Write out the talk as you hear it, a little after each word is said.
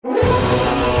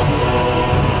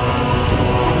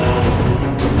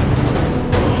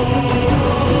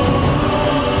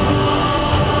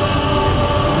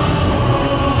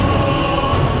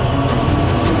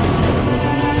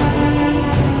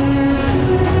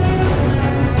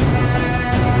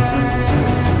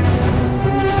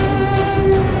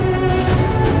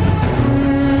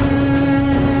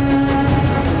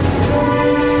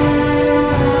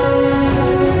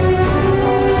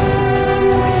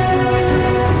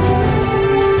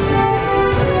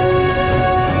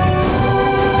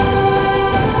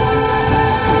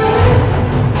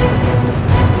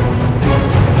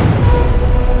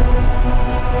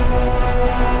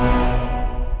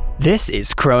This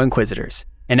is Crow Inquisitors,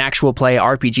 an actual play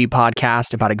RPG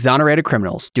podcast about exonerated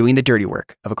criminals doing the dirty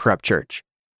work of a corrupt church.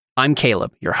 I'm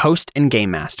Caleb, your host and game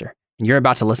master, and you're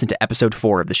about to listen to episode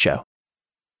 4 of the show.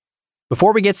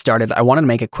 Before we get started, I wanted to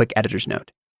make a quick editor's note.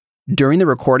 During the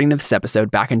recording of this episode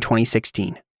back in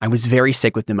 2016, I was very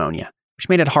sick with pneumonia, which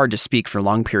made it hard to speak for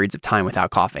long periods of time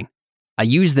without coughing. I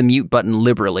used the mute button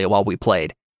liberally while we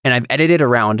played, and I've edited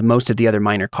around most of the other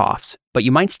minor coughs, but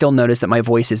you might still notice that my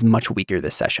voice is much weaker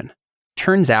this session.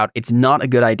 Turns out, it's not a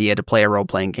good idea to play a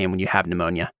role-playing game when you have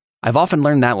pneumonia. I've often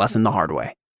learned that lesson the hard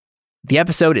way. The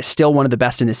episode is still one of the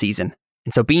best in the season,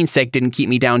 and so being sick didn't keep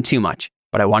me down too much,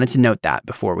 but I wanted to note that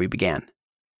before we began.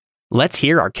 Let's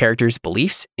hear our characters'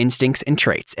 beliefs, instincts, and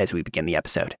traits as we begin the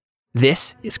episode.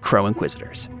 This is Crow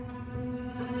Inquisitors.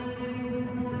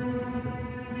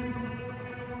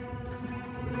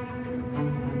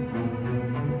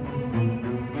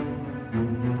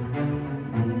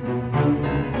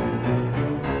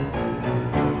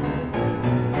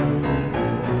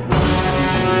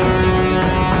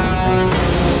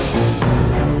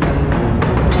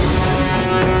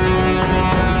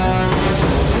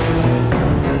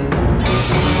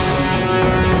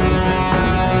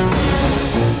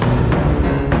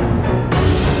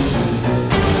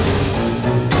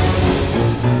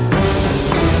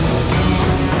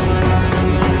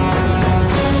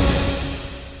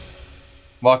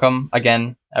 Welcome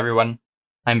again, everyone.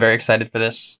 I'm very excited for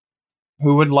this.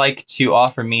 Who would like to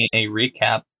offer me a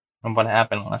recap of what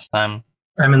happened last time?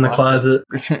 I'm in the closet.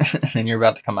 And you're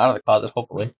about to come out of the closet,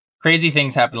 hopefully. Crazy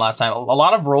things happened last time. A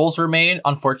lot of rolls were made.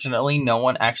 Unfortunately, no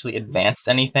one actually advanced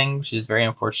anything, which is very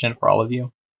unfortunate for all of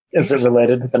you. Is it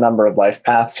related to the number of life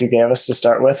paths you gave us to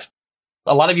start with?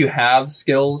 A lot of you have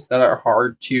skills that are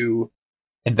hard to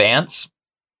advance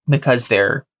because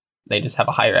they just have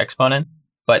a higher exponent.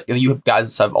 But you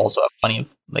guys have also have plenty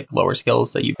of lower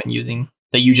skills that you've been using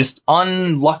that you just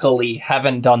unluckily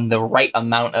haven't done the right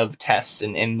amount of tests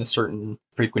in the certain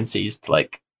frequencies to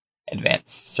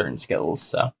advance certain skills.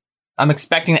 So I'm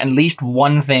expecting at least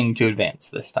one thing to advance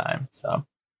this time. So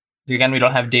again, we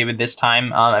don't have David this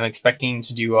time. I'm expecting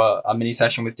to do a mini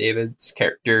session with David's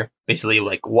character, basically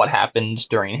what happened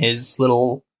during his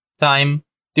little time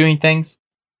doing things.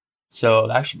 So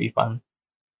that should be fun.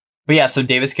 But yeah, so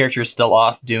David's character is still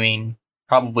off doing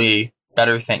probably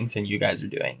better things than you guys are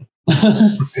doing.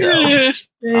 So,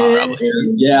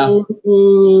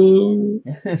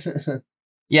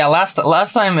 yeah.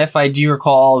 Last time, if I do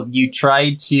recall, you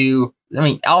tried to.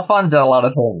 Alphonse did a lot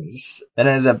of things that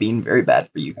ended up being very bad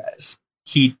for you guys.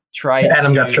 He tried.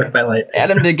 Adam got struck by lightning.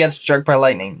 Adam did get struck by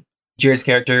lightning. Jared's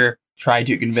character tried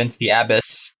to convince the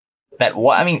abbess that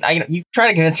you try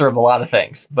to convince her of a lot of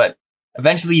things, but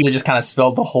eventually you just kind of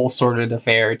spilled the whole sordid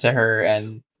affair to her,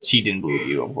 and she didn't believe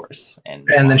you, of course. And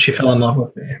then she fell in love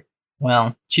with me.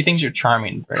 Well, she thinks you're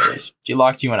charming, for at least. She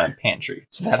locked you in a pantry,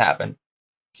 so that happened.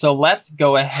 So let's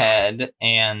go ahead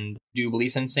and do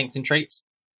beliefs, instincts, and traits.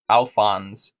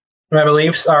 Alphonse. My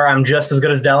beliefs are I'm just as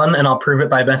good as Dellen, and I'll prove it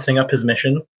by messing up his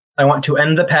mission. I want to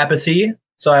end the papacy,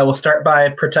 so I will start by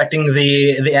protecting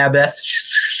the abbess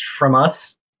from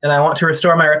us. And I want to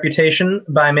restore my reputation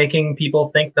by making people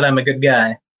think that I'm a good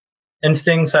guy.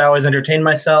 Instincts, I always entertain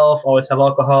myself, always have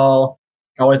alcohol,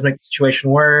 always make the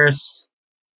situation worse.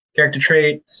 Character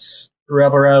traits,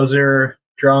 rebel-rouser,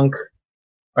 drunk,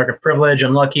 mark of privilege,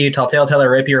 unlucky, tall tale-teller,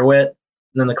 rapier, wit.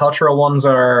 And then the cultural ones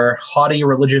are haughty,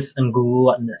 religious, and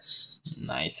gluttonous.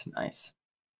 Nice.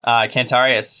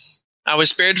 Cantarius. I was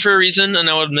spared for a reason, and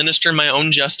I will administer my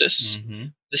own justice. Mm-hmm.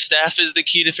 The staff is the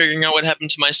key to figuring out what happened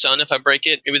to my son. If I break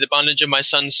it, maybe the bondage of my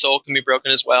son's soul can be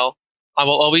broken as well. I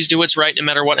will always do what's right no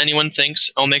matter what anyone thinks.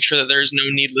 I'll make sure that there is no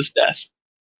needless death.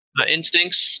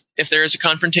 Instincts, if there is a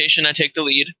confrontation, I take the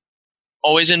lead.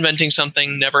 Always inventing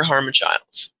something, never harm a child.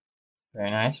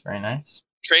 Very nice.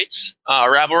 Traits,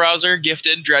 rabble-rouser,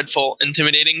 gifted, dreadful,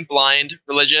 intimidating, blind,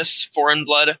 religious, foreign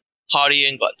blood, haughty,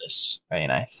 and gluttonous. Very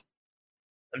nice.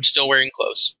 I'm still wearing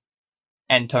clothes.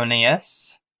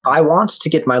 Antonius. I want to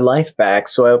get my life back,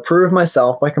 so I will prove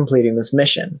myself by completing this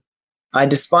mission. I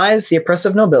despise the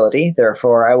oppressive nobility,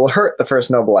 therefore I will hurt the first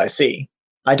noble I see.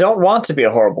 I don't want to be a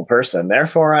horrible person,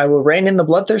 therefore I will rein in the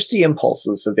bloodthirsty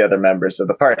impulses of the other members of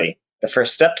the party. The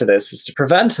first step to this is to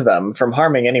prevent them from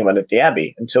harming anyone at the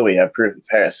Abbey until we have proof of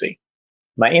heresy.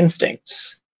 My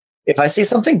instincts. If I see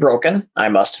something broken, I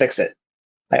must fix it.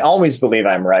 I always believe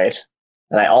I'm right,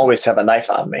 and I always have a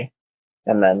knife on me.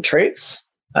 And then traits.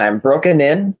 I am broken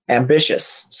in,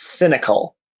 ambitious,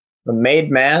 cynical, a made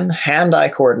man, hand-eye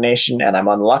coordination, and I'm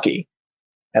unlucky.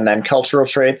 And then cultural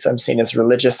traits, I'm seen as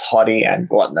religious, haughty, and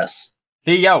gluttonous.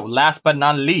 Theo, last but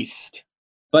not least.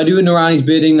 If I do Norani's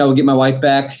bidding, I will get my wife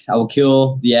back. I will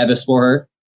kill the abbess for her.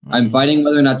 I'm fighting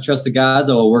whether or not to trust the gods.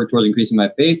 I will work towards increasing my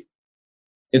faith.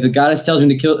 If the goddess tells me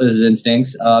to kill, this is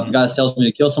instincts. If the goddess tells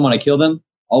me to kill someone, I kill them.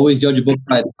 Always judge a book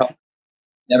by its cover.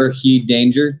 Never heed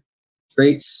danger.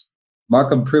 Traits: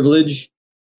 mark of privilege,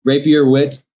 rapier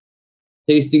wit,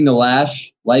 tasting the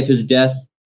lash, life is death,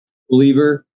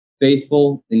 believer,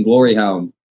 faithful, and glory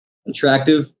hound.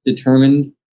 Attractive,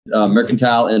 determined,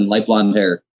 mercantile, and light blonde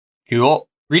hair. Cool.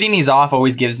 Reading these off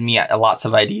always gives me lots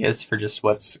of ideas for just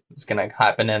what's going to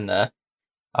happen in the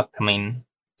upcoming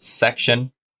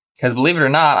section. Because believe it or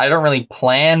not, I don't really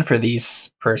plan for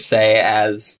these per se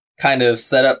as kind of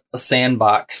set up a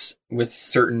sandbox with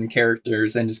certain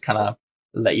characters and just kind of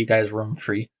let you guys roam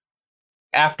free.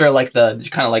 After like the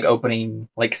kind of like opening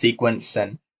like sequence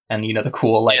and you know the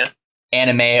cool like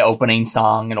anime opening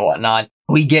song and whatnot,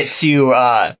 we get to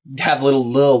have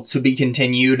little to be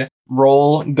continued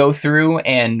roll go through,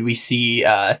 and we see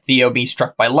Theo being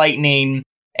struck by lightning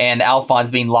and Alphonse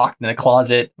being locked in a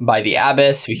closet by the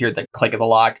abbess. We hear the click of the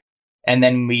lock. And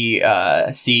then we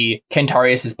see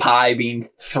Kentarius' pie being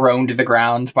thrown to the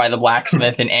ground by the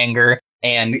blacksmith in anger,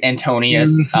 and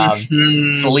Antonius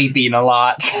sleeping a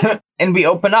lot. And we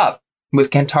open up with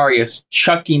Kentarius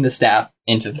chucking the staff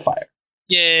into the fire.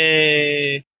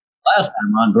 Yay! Last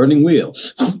time on Burning Wheel.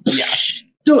 Yeah.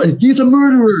 Don't, he's a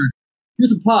murderer.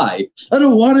 Here's a pie. I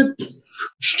don't want it.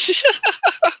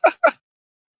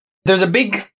 There's a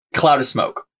big cloud of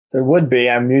smoke. There would be.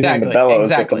 I'm using the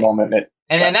bellows at the moment.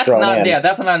 And that's not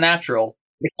that's not natural.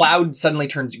 The cloud suddenly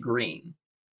turns green.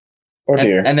 Oh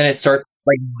dear. And then it starts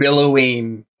like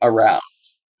billowing around.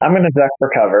 I'm going to duck for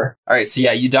cover. All right, so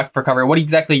yeah, you duck for cover. What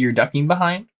exactly you're ducking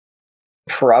behind?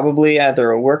 Probably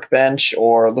either a workbench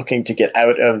or looking to get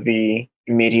out of the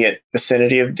immediate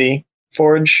vicinity of the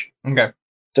forge. Okay.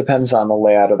 Depends on the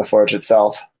layout of the forge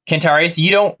itself. Kentarius,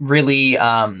 you don't really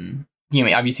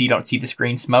obviously you don't see this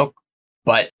green smoke,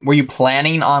 but were you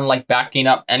planning on like backing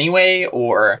up anyway,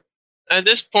 or at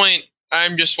this point I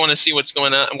just want to see what's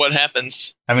going on, what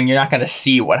happens. I mean, you're not going to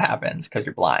see what happens because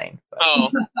you're blind. But.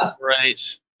 Oh, right.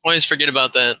 Always forget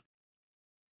about that.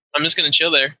 I'm just going to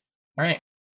chill there. All right.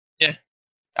 Yeah.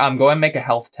 Go ahead and make a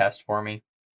health test for me.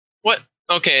 What?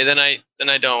 Okay, then I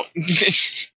don't.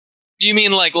 Do you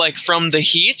mean like from the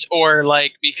heat, or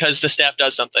like because the staff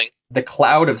does something? The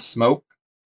cloud of smoke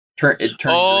turned green.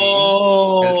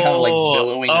 And it's kind of like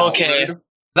billowing outward.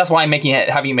 That's why I'm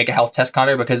having you make a health test,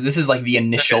 Connor, because this is like the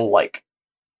initial like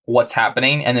what's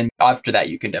happening, and then after that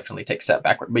you can definitely take a step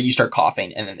backward. But you start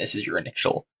coughing, and then this is your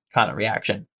initial kind of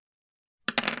reaction.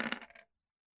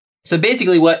 So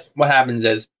basically what happens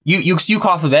is you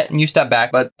cough a bit and you step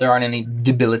back, but there aren't any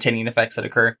debilitating effects that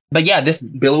occur. But yeah, this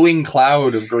billowing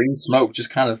cloud of green smoke just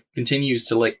kind of continues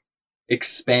to like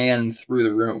expand through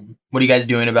the room. What are you guys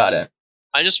doing about it?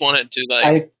 I just want it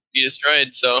to be destroyed,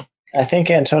 so. I think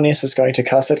Antonius is going to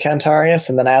cuss at Kentarius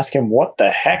and then ask him what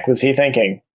the heck was he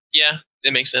thinking? Yeah,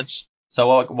 it makes sense.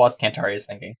 So what's Kentarius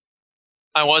thinking?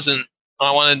 I wasn't.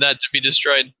 I wanted that to be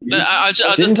destroyed. I'll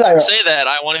just say that.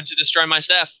 I wanted to destroy my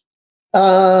staff.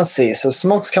 Let's see. So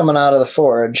smoke's coming out of the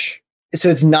forge. So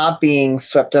it's not being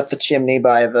swept up the chimney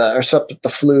swept up the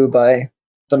flue by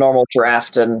the normal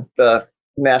draft and the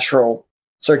natural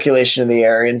circulation of the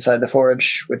air inside the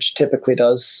forge, which typically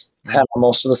does handle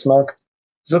most of the smoke.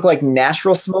 Does it look like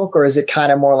natural smoke, or is it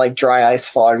kind of more like dry ice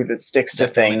fog that sticks to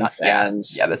things and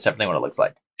that's definitely what it looks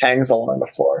like. Hangs along the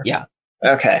floor? Yeah.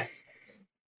 Okay.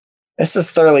 This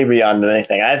is thoroughly beyond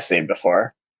anything I've seen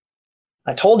before.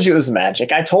 I told you it was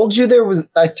magic. I told you it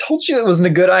wasn't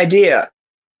a good idea.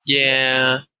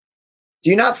 Yeah. Do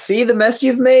you not see the mess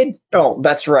you've made? Oh,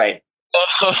 that's right.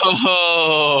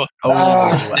 Oh,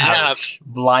 snap.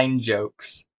 Blind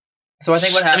jokes. So I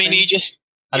think what happens...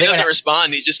 I mean, he doesn't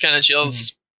respond. He just kind of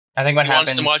chills. I think what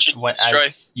happens to watch it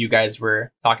as you guys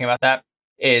were talking about that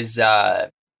is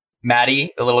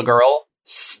Maddie, the little girl,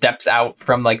 steps out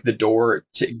from like the door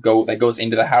that goes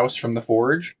into the house from the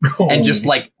forge, and just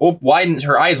like widens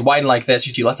her eyes widen like this.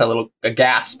 She lets out a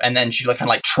gasp, and then she like kind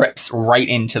of like trips right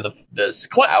into this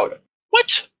cloud.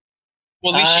 What?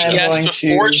 Well, at least she gasped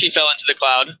before she fell into the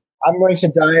cloud. I'm going to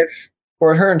dive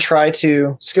toward her and try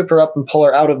to scoop her up and pull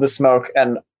her out of the smoke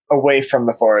and away from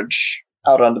the forge,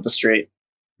 out onto the street.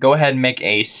 Go ahead and make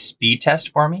a speed test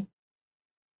for me.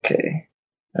 Okay.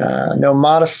 No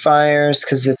modifiers,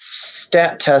 because it's a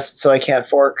stat test, so I can't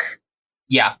fork.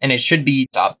 Yeah, and it should be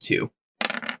up 2.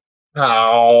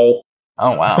 Oh.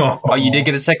 Oh, wow. Oh, you did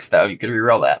get a 6, though. You could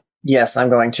reroll that. Yes, I'm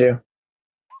going to.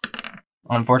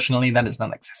 Unfortunately, that is not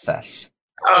a success.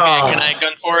 Okay, can I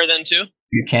gun for her then, too?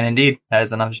 You can indeed. That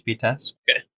is another speed test.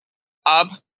 Okay.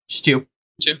 Just 2.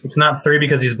 It's not 3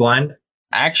 because he's blind.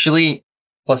 Actually,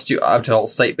 +2 up to all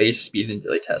sight-based speed and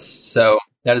agility tests. So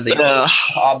that is a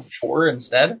Hob 4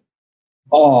 instead.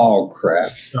 Oh,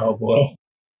 crap. Oh boy.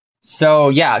 So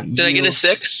yeah. Did I get a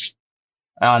 6?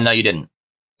 No, you didn't.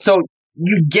 So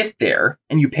you get there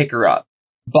and you pick her up.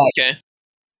 But Okay.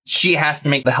 she has to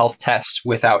make the health test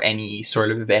without any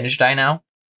sort of advantage die now.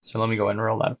 So let me go and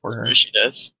roll that for her. Sure she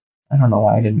does. I don't know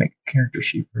why I didn't make a character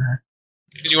sheet for her.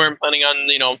 Because you weren't planning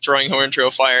on, throwing her into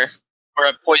a fire or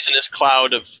a poisonous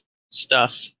cloud of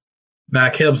stuff. Nah,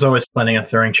 Caleb's always planning on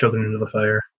throwing children into the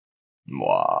fire.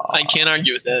 Wow. I can't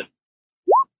argue with it.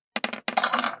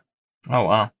 Oh,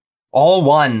 wow. All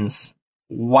ones.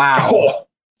 Wow.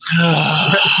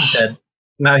 She's dead.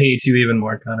 Now he hates you even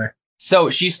more, Connor. So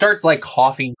she starts like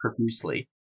coughing profusely.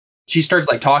 She starts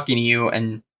like talking to you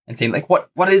and saying like, what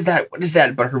is that? What is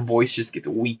that? But her voice just gets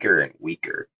weaker and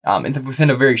weaker. Within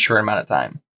a very short amount of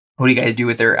time. What do you guys do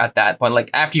with her at that point? Like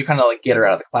after you kind of like get her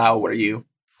out of the cloud, what are you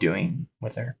doing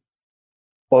with her?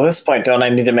 Well, at this point, don't I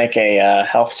need to make a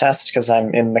health test because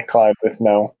I'm in the cloud with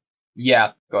no?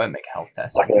 Yeah, go ahead and make a health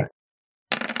test. Okay.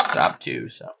 Top 2,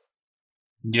 so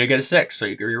you did get a 6, so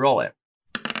you can re-roll it.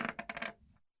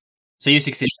 So you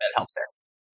succeeded at health test.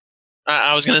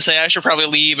 I was going to say I should probably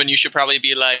leave and you should probably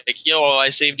be like, yo, I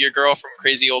saved your girl from a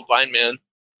crazy old blind man.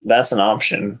 That's an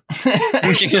option. Sorely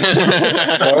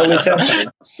tempted.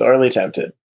 Sorely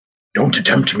tempted. Don't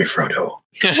tempt me, Frodo.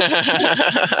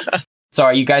 So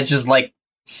are you guys just like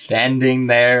standing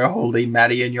there holding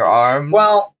Maddie in your arms?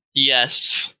 Well,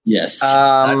 Yes. Yes.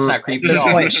 That's not creepy At at this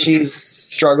all. point, she's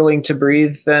struggling to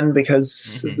breathe then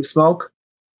because of the smoke.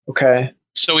 Okay.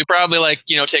 So we probably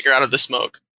take her out of the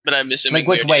smoke. But I'm assuming Like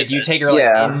which way? Do you take her like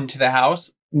Yeah. into the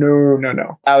house? No.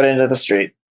 Out into the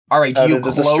street. All right, do Out you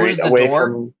into close the away door?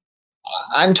 from.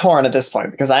 I'm torn at this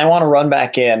point because I want to run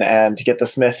back in and get the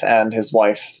Smith and his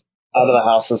wife out of the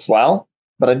house as well.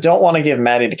 But I don't want to give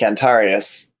Maddie to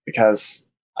Cantarius because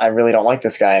I really don't like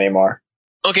this guy anymore.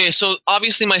 Okay, so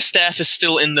obviously my staff is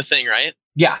still in the thing, right?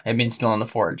 Yeah, I mean still in the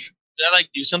forge. Did I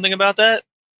do something about that?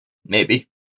 Maybe.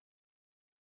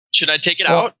 Should I take it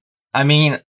Well, out? I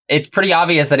mean, it's pretty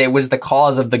obvious that it was the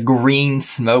cause of the green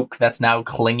smoke that's now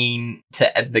clinging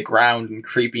to the ground and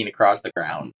creeping across the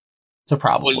ground. So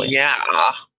probably. Well, yeah.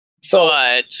 So,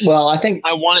 But well, I think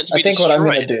I want it to be what I'm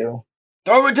going to destroyed. do.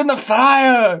 Throw it in the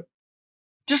fire!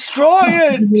 Destroy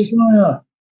it!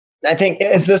 I think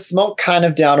is the smoke kind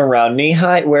of down around knee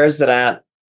height. Where's it at?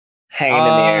 Hanging in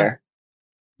the air.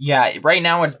 Yeah, right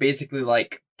now it's basically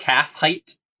like calf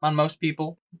height on most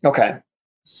people. Okay,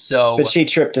 So but she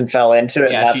tripped and fell into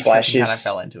it, yeah, and that's she why kind of she's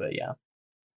fell into it, yeah.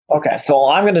 okay. So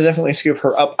I'm going to definitely scoop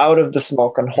her up out of the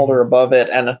smoke and hold her above it.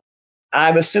 And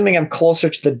I'm assuming I'm closer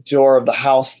to the door of the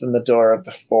house than the door of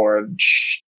the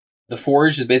forge. The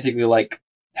forge is basically like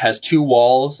has 2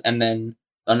 walls and then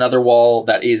another wall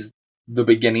that is the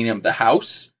beginning of the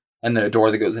house, and then a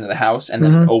door that goes into the house, and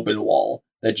then an open wall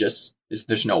that just is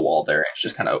there's no wall there. It's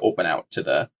just kind of open out to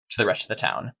the rest of the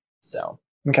town. So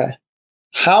Okay.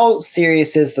 How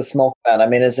serious is the smoke then? I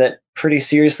mean, is it pretty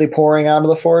seriously pouring out of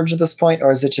the forge at this point,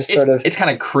 or is it just sort of it's kind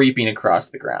of creeping across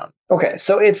the ground. okay?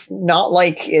 So it's not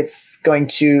like it's going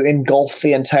to engulf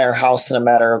the entire house in a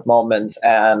matter of moments.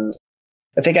 And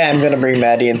I think I am going to bring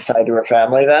Maddie inside to her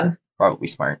family then. Probably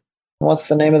smart. What's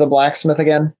the name of the blacksmith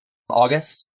again?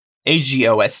 August?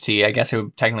 Agost, I guess it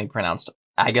would technically be pronounced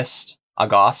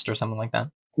August or something like that.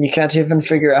 You can't even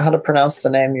figure out how to pronounce the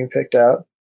name you picked out.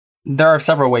 There are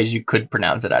several ways you could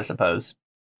pronounce it, I suppose.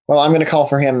 Well, I'm going to call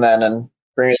for him then and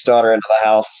bring his daughter into the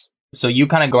house. So you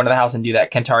kind of go into the house and do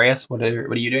that. Cantarius, what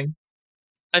are you doing?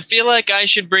 I feel like I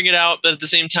should bring it out, but at the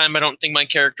same time, I don't think my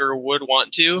character would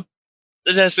want to.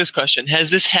 Let's ask this question.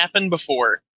 Has this happened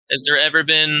before? Has there ever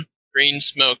been green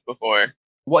smoke before?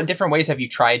 What different ways have you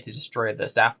tried to destroy the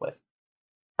staff with?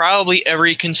 Probably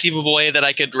every conceivable way that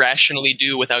I could rationally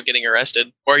do without getting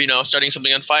arrested. Or, starting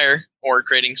something on fire or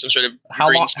creating some sort of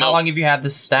green smoke. How long have you had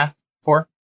this staff for?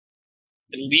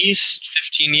 At least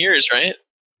 15 years, right?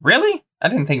 Really? I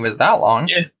didn't think it was that long.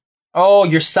 Yeah. Oh,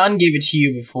 your son gave it to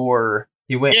you before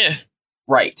you went. Yeah.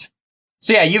 Right.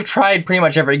 So yeah, you've tried pretty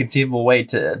much every conceivable way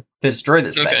to destroy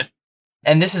this thing.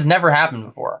 And this has never happened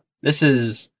before. This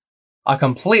is a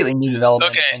completely new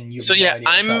development. Okay. And you have So no yeah, idea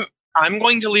what's up. I'm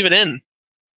going to leave it in.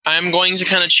 I'm going to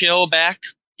kind of chill back,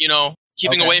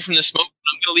 keeping Okay. away from the smoke.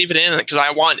 I'm going to leave it in because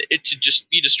I want it to just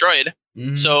be destroyed.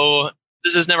 Mhm. So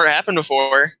this has never happened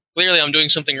before. Clearly, I'm doing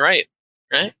something right.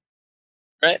 Right?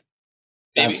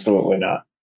 Maybe. Absolutely not.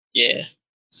 Yeah.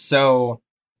 So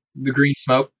the green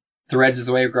smoke threads its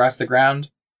way across the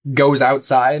ground, goes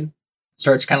outside,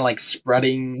 starts kind of like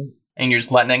spreading, and you're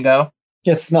just letting it go.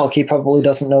 It's Smelk. He probably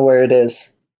doesn't know where it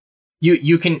is.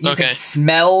 You can Okay.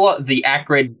 smell the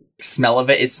acrid smell of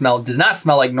it. Does not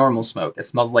smell like normal smoke. It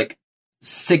smells like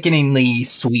sickeningly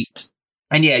sweet.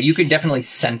 And yeah, you can definitely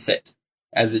sense it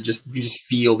as you just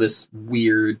feel this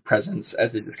weird presence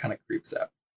as it just kind of creeps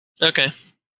up. Okay.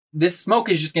 This smoke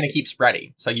is just going to keep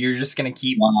spreading. So you're just going to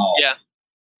keep. Wow. Yeah.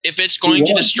 If it's going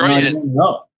to destroy it,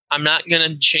 No. I'm not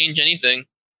gonna change anything.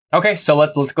 Okay, so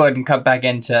let's go ahead and cut back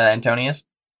into Antonius.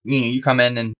 You come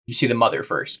in and you see the mother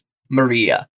first,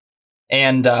 Maria,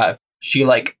 and she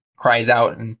like cries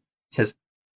out and says,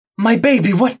 "My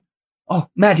baby, what? Oh,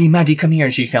 Maddie, come here!"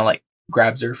 And she kind of like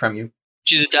grabs her from you.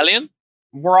 She's Italian?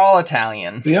 We're all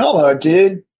Italian, We all are,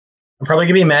 dude. I'm probably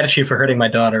gonna be mad at you for hurting my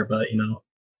daughter, but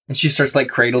and she starts like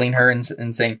cradling her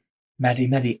and saying,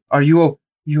 "Maddie, are you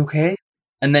okay?"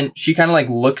 And then she kind of like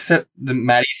looks at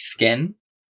Maddie's skin,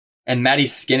 and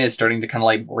Maddie's skin is starting to kind of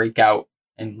like break out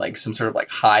in like some sort of like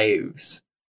hives.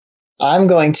 I'm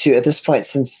going to, at this point,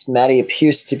 since Maddie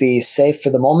appears to be safe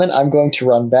for the moment, I'm going to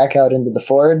run back out into the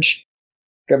forge,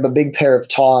 grab a big pair of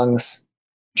tongs,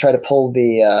 try to pull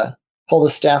the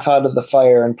staff out of the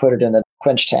fire and put it in a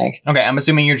quench tank. Okay, I'm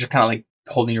assuming you're just kind of like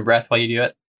holding your breath while you do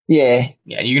it. Yeah,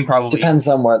 Yeah, you can probably depends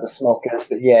on where the smoke is,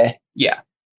 but yeah. Yeah.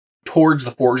 Towards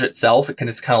the forge itself, it can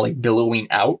just kind of like billowing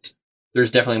out.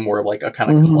 There's definitely more of like a kind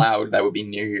of Mhm. cloud that would be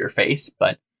near your face,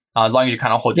 but as long as you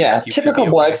kind of hold your Yeah, breath, you should typical be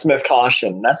okay. blacksmith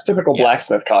caution. That's typical Yeah.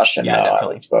 blacksmith caution, Yeah, now, I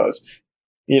definitely. would suppose.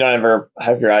 You don't ever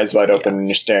have your eyes wide open when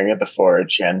you're staring at the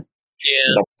forge and Yeah.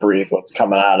 you don't breathe what's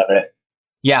coming out of it.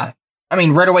 Yeah. I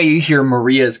mean, right away you hear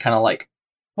Maria's kind of like,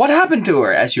 "What happened to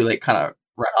her?" as you like kind of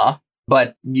run off.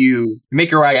 But you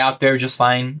make your way out there just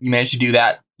fine. You manage to do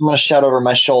that. I'm going to shout over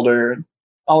my shoulder.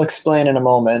 I'll explain in a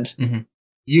moment.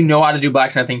 You know how to do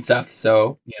blacksmithing stuff,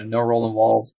 so no roll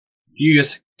involved. You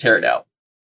just tear it out.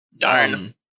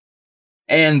 Darn.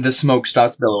 And the smoke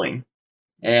stops billowing.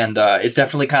 And it's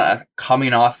definitely kind of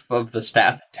coming off of the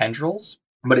staff tendrils,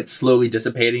 but it's slowly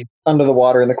dissipating. Under the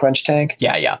water in the quench tank.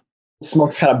 Yeah. The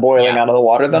smoke's kind of boiling Yeah. out of the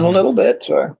water then Mhm. a little bit.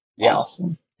 Or, Yeah.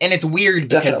 Awesome. And it's weird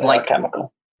because Definitely like not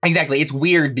chemical. exactly, it's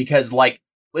weird because like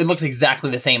it looks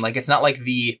exactly the same. Like it's not like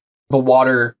the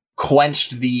water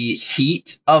quenched the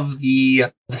heat of the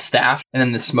staff and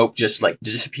then the smoke just like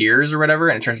disappears or whatever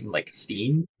and it turns into like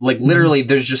steam. Like literally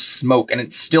there's just smoke and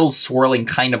it's still swirling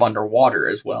kind of underwater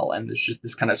as well. And there's just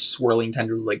this kind of swirling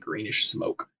tendrils like greenish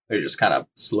smoke. They're just kind of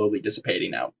slowly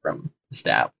dissipating out from the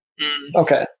staff. Mm.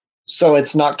 Okay. So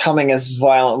it's not coming as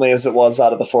violently as it was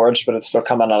out of the forge, but it's still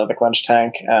coming out of the quench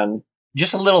tank. And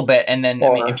Just a little bit, and then I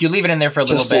mean, Or if you leave it in there for a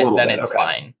little just a bit, little then bit, it's okay.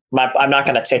 fine. I'm not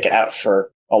going to take it out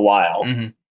for a while.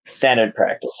 Mhm. Standard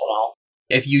practice and all.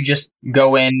 If you just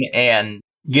go in and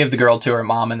give the girl to her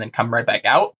mom and then come right back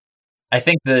out, I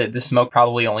think the smoke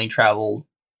probably only traveled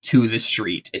to the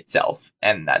street itself,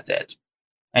 and that's it.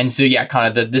 And so yeah,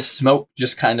 kind of this smoke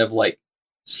just kind of like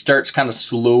starts kind of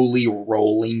slowly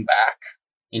rolling back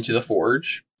into the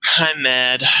forge, I'm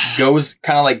mad. goes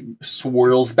kind of like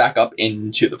swirls back up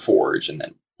into the forge, and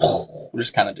then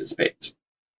just kind of dissipates.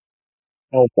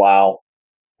 Oh, wow.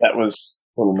 That was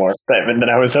a little more excitement than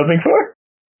I was hoping for.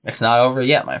 It's not over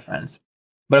yet, my friends.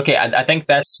 But okay, I think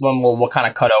that's when we'll kind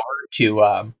of cut over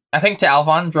to I think to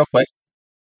Alphonse real quick.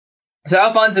 So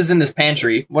Alphonse is in this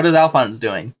pantry. What is Alphonse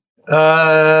doing?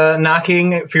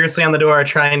 knocking fiercely on the door,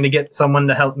 trying to get someone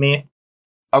to help me.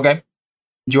 Okay.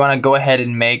 Do you want to go ahead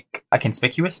and make a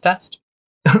conspicuous test?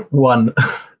 1.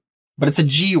 But it's a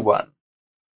G1.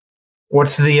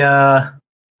 What's the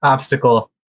obstacle?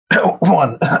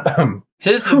 1.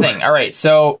 So this is the thing. All right.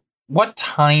 So what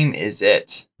time is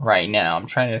it right now? I'm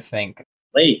trying to think.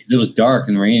 Late, 'cause it was dark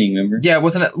and raining, remember? Yeah,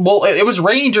 wasn't it? Well, it was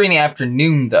raining during the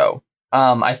afternoon, though.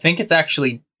 I think it's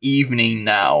actually evening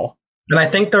now. And I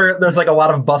think there's like a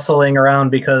lot of bustling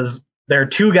around because there are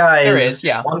 2 guys. There is,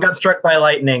 yeah. One got struck by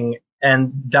lightning,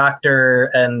 and Doctor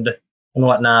and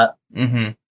whatnot.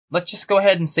 Mm-hmm. Let's just go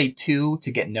ahead and say 2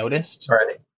 to get noticed.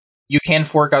 Already. You can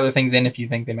fork other things in if you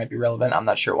think they might be relevant. I'm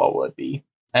not sure what will it be.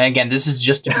 And again, this is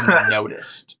just to be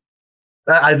noticed.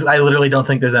 I literally don't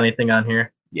think there's anything on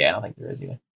here. Yeah, I don't think there is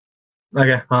either.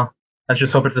 Okay, well, let's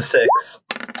just hope it's a 6.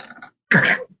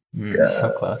 So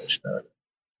close.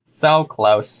 So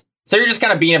close. So you're just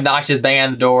kind of being obnoxious, banging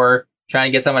on the door, trying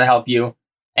to get someone to help you,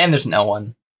 and there's no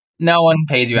one. No one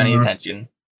pays you any Mhm. attention.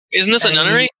 Isn't this a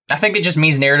nunnery? I think it just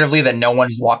means narratively that no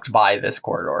one's walked by this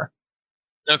corridor.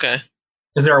 Okay.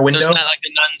 Is there a So window? it's not like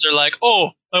the nuns are like,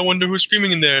 oh, I wonder who's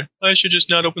screaming in there. I should just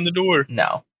not open the door.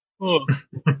 No. Oh,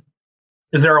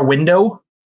 Is there a window?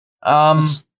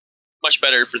 much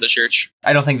better for the church.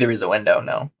 I don't think there is a window,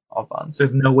 no. Alphonse.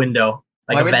 There's no window.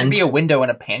 Like Why a would there vent? be a window in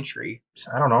a pantry?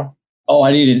 I don't know. oh,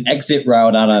 I need an exit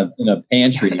route in a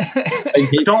pantry.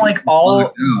 Don't like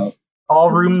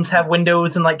all rooms have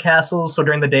windows in like castles, so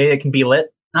during the day it can be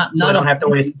lit. So I don't have to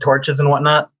waste torches and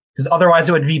whatnot. Because otherwise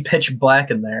it would be pitch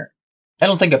black in there. I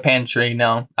don't think a pantry,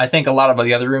 no. I think a lot of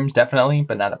the other rooms definitely,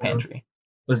 but not a pantry.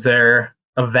 Was there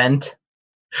a vent?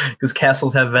 Because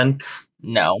castles have vents.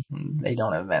 No, they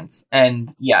don't have vents.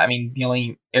 And yeah, I mean, the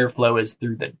only airflow is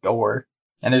through the door.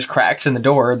 And there's cracks in the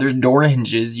door. There's door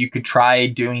hinges. You could try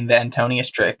doing the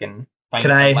Antonius trick and find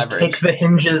some leverage. Take the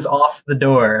hinges off the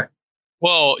door?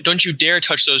 Whoa, don't you dare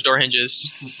touch those door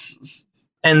hinges.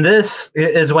 And this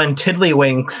is when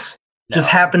Tiddlywinks just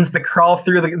happens to crawl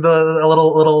through the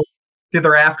little through the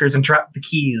rafters and drop the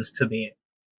keys to me.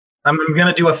 I'm going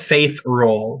to do a faith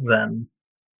roll then.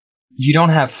 You don't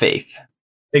have faith.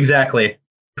 Exactly.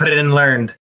 Put it in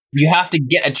learned. You have to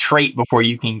get a trait before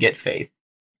you can get faith.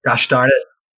 Gosh darn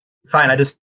it. Fine,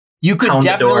 You could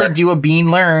definitely do a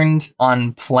bean learned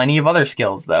on plenty of other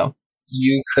skills, though.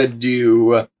 You could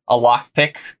do a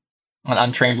lockpick, an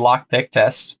untrained lockpick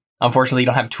test. Unfortunately, you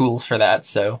don't have tools for that,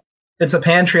 so... It's a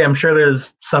pantry. I'm sure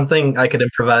there's something I could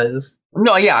improvise.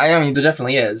 No, yeah, I mean, there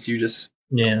definitely is.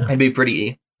 Yeah. It'd be a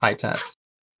pretty high test.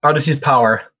 I'll just use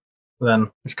power, then.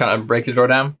 Just kind of break the door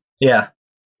down? Yeah.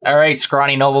 All right,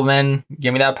 scrawny nobleman,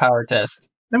 give me that power test.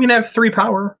 I mean, I have 3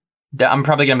 power. I'm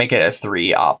probably going to make it a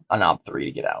 3, an op 3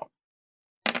 to get out.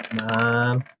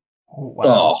 Come Oh,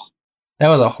 wow. That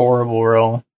was a horrible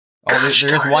roll. Oh,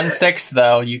 there's 1/6,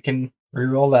 though. You can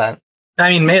reroll that. I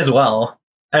mean, may as well.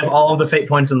 I have all of the fate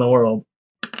points in the world.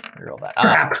 Reroll that.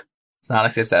 Crap. It's not a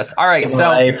success. All right,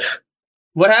 so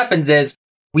what happens is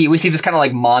we see this kind of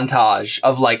like montage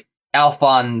of like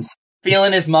Alphonse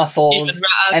feeling his muscles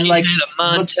and like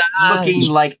looking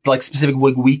like specific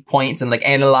weak points and like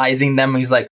analyzing them. And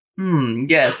he's like,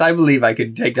 yes, I believe I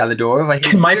could take down the door. If I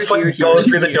can my foot go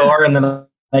through the door and then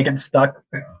I get stuck?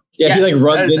 Yeah, yes, he like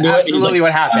runs into it. Absolutely,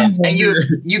 what happens? And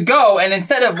you go, and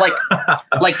instead of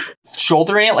like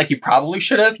shouldering it like you probably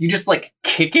should have, you just like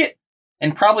kick it,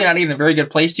 and probably not even a very good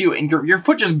place to, and your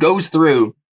foot just goes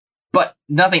through, but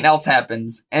nothing else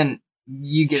happens, and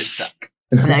you get it stuck.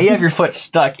 Now you have your foot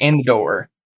stuck in the door.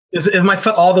 Is my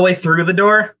foot all the way through the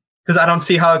door? Because I don't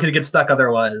see how it could get stuck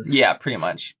otherwise. Yeah, pretty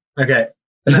much. Okay.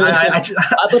 I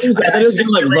thought he was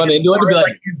gonna like run into it and be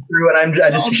like through it.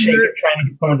 I just shake it trying to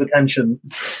get someone's attention.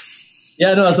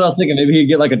 Yeah, no, that's what I was thinking. Maybe he'd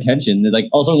get like attention. Like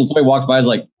also when somebody walks by, is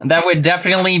like that would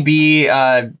definitely be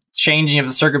changing of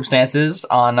the circumstances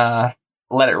on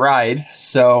Let It Ride.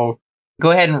 So go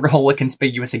ahead and roll a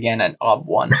conspicuous again at ob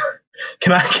 1.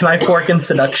 Can I fork in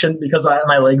seduction because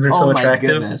my legs are so attractive?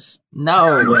 Oh my goodness!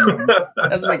 No, that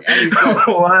doesn't make any sense.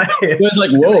 Why? It was like,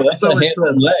 whoa, that's a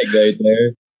handsome leg right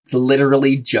there. It's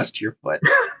literally just your foot.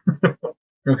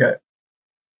 Okay.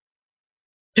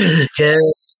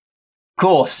 Yes.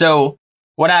 Cool. So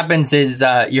what happens is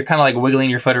you're kind of like wiggling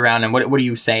your foot around, and what are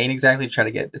you saying exactly to try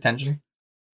to get attention?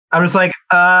 I'm just like,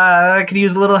 I could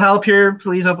use a little help here.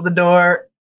 Please open the door.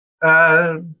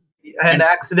 I had an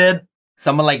accident.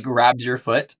 Someone like grabs your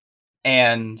foot,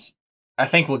 and I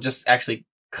think we'll just actually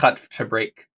cut to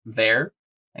break there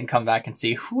and come back and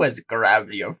see who has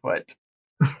grabbed your foot.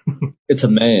 It's a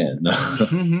man. We'll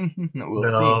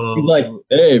see. He's like,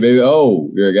 hey, baby. Oh,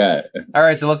 you're a guy. All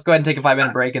right, so let's go ahead and take a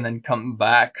 5-minute break and then come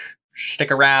back. Stick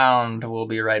around. We'll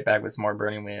be right back with some more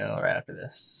Burning Wheel right after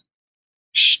this.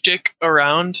 Stick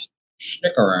around?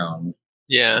 Stick around.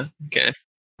 Yeah, okay.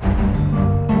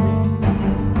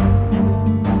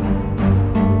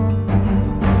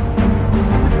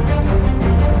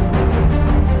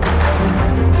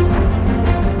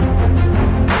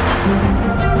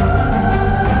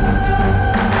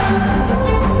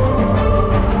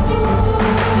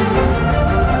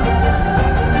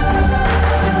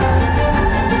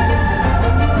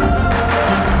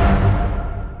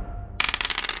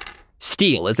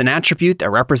 Steel is an attribute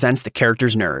that represents the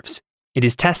character's nerves. It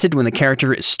is tested when the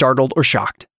character is startled or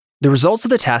shocked. The results of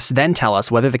the test then tell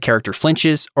us whether the character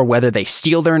flinches or whether they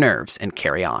steel their nerves and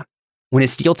carry on. When a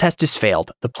steel test is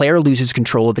failed, the player loses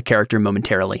control of the character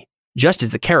momentarily, just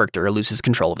as the character loses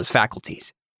control of his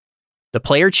faculties. The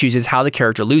player chooses how the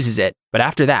character loses it, but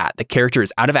after that, the character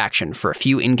is out of action for a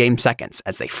few in-game seconds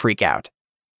as they freak out.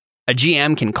 A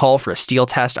GM can call for a steel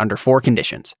test under 4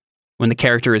 conditions: when the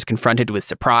character is confronted with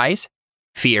surprise,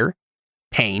 fear,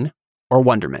 pain, or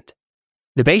wonderment.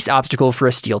 The base obstacle for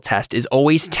a steel test is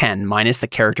always 10 minus the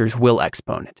character's will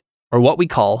exponent, or what we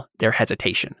call their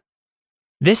hesitation.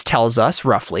 This tells us,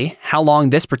 roughly, how long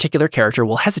this particular character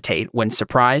will hesitate when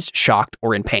surprised, shocked,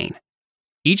 or in pain.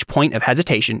 Each point of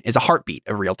hesitation is a heartbeat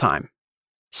of real time.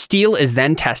 Steel is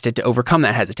then tested to overcome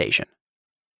that hesitation.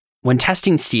 When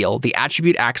testing Steel, the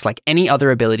attribute acts like any other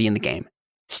ability in the game.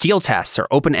 Steel tests are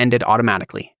open-ended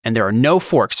automatically, and there are no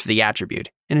forks for the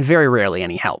attribute, and very rarely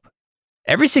any help.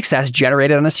 Every success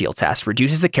generated on a Steel test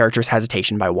reduces the character's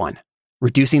hesitation by 1,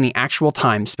 reducing the actual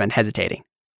time spent hesitating.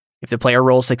 If the player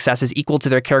rolls successes equal to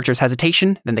their character's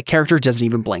hesitation, then the character doesn't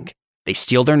even blink. They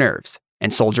steel their nerves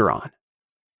and soldier on.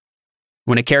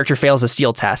 When a character fails a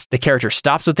Steel test, the character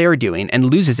stops what they are doing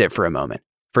and loses it for a moment,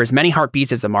 for as many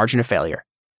heartbeats as the margin of failure.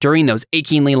 During those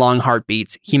achingly long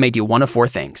heartbeats, he may do one of 4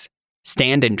 things: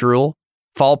 stand and drool,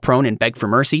 fall prone and beg for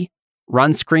mercy,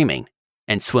 run screaming,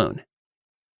 and swoon.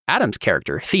 Adam's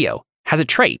character, Theo, has a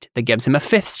trait that gives him a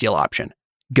 5th Steel option: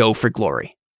 go for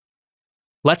glory.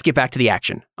 Let's get back to the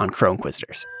action on Crow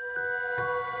Inquisitors.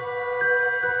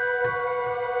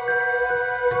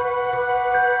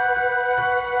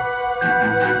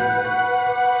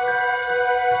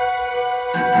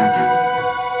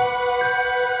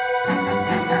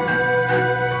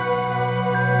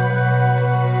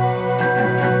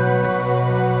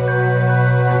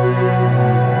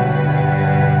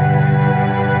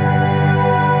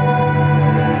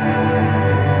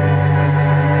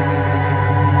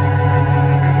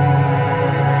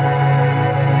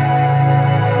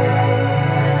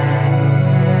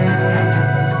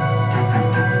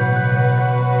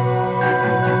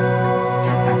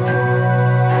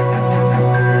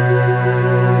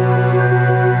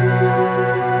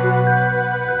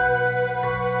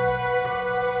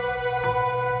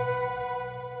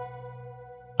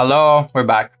 Hello, we're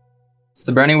back. It's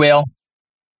the Burning Wheel.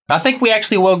 I think we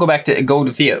actually will go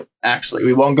to Theo. Actually,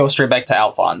 we won't go straight back to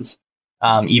Alphonse,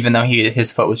 even though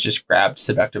his foot was just grabbed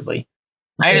seductively.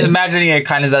 I just imagining it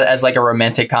kind of as like a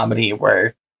romantic comedy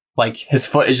where like his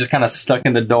foot is just kind of stuck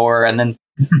in the door, and then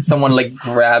someone like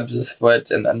grabs his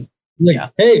foot, and then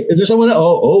Hey, is there someone?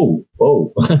 Oh.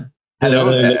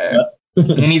 hello there.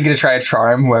 And he's gonna try to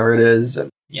charm whoever it is, and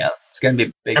it's gonna be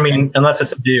a big. I mean, unless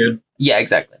it's a dude. Yeah,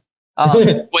 exactly.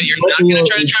 Wait, you're not going to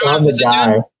try to try him out as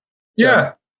a dude?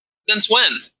 Yeah. Since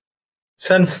when?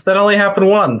 Since that only happened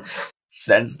once.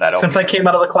 Since I came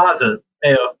out of the closet.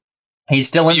 Ayo. He's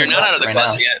still in. You're the not out of the right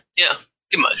closet now. yet. Yeah.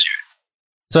 Come on, Jared.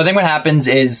 So I think what happens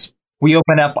is we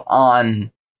open up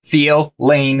on Theo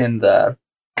laying in the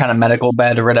kind of medical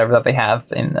bed or whatever that they have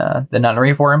in the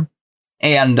nunnery for him,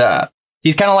 and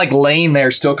he's kind of like laying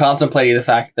there, still contemplating the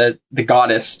fact that the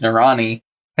goddess Narani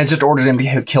has just ordered him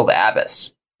to kill the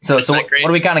abbess. So what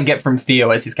do we kind of get from Theo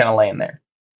as he's kind of laying there?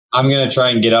 I'm going to try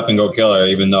and get up and go kill her,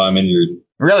 even though I'm injured.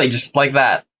 Really? Just like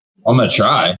that? I'm going to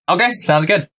try. Okay, sounds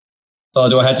good. So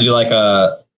do I have to do like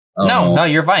a... No,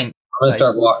 you're fine. I'm going to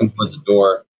start walking towards the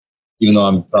door, even though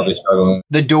I'm probably struggling.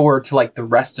 The door to like the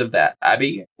rest of that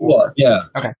abbey? Yeah.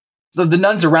 Okay. The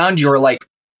nuns around you are like,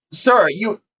 sir,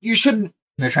 you shouldn't...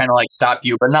 They're trying to like stop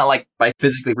you, but not like by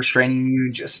physically restraining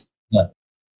you, just... Yeah.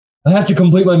 I have to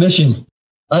complete my mission.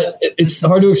 It's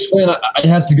hard to explain. I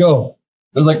have to go.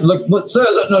 I was like, look, what, sir?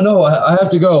 No, I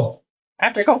have to go. I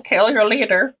have to go kill your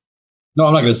leader. No,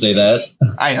 I'm not going to say that.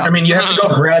 I know. I mean, you have to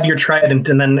go grab your trident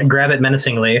and then grab it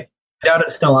menacingly. I doubt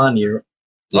it's still on you.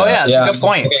 Oh, yeah, that's a good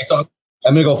point. Okay, so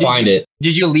I'm going to go find it.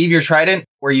 Did you leave your trident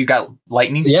where you got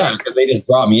lightning struck? Yeah, because they just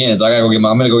brought me in. So I'm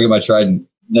going to go get my trident,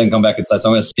 then come back inside. So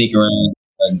I'm going to sneak around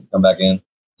and come back in.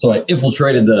 So I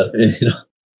infiltrated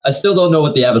I still don't know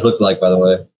what the abbess looks like, by the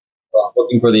way. So I'm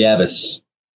looking for the abbess.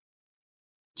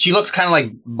 She looks kind of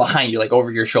like behind you, like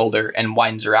over your shoulder, and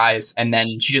widens her eyes, and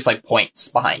then she just like points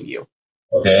behind you.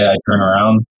 Okay, I turn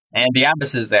around. And the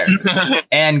abbess is there.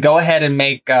 And go ahead and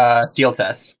make a steel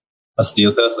test. A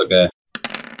steel test? Okay.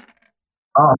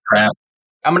 Oh, crap.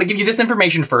 I'm going to give you this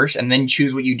information first, and then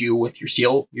choose what you do with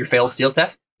your failed steel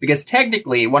test. Because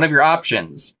technically, one of your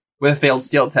options with a failed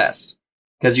steel test,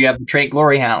 because you have the trait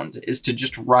Glory Hound, is to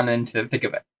just run into the thick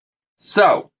of it.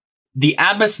 So, the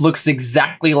abbess looks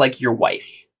exactly like your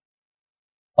wife.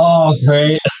 Oh,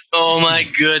 great. Oh my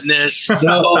goodness.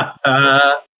 So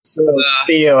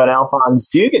Theo and Alphonse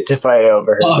do get to fight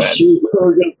over her. Oh, then. shoot.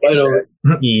 We're going to fight over.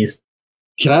 Ease.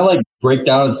 Can I, like, break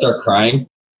down and start crying?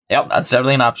 Yep, that's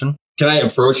definitely an option. Can I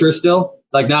approach her still?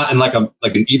 Like, not in like an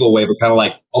evil way, but kind of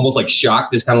like almost like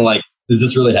shocked, just kind of like, is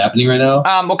this really happening right now?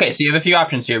 Okay, so you have a few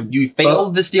options here. You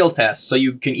failed the steel test, so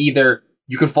you can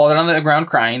you could fall down on the ground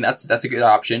crying. That's a good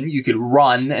option. You could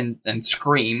run and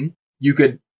scream. You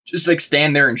could just like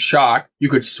stand there in shock. You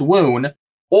could swoon,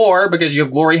 or because you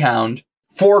have Glory Hound,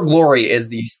 for glory is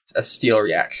a steel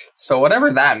reaction. So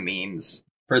whatever that means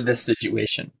for this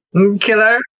situation.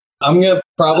 Killer. I'm gonna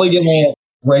probably get my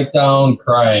breakdown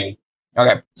crying.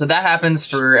 Okay, so that happens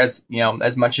for as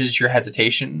much as your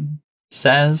hesitation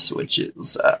says, which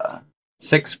is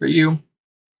 6 for you.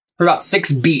 For about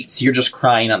 6 beats, you're just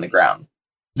crying on the ground.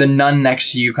 The nun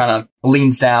next to you kind of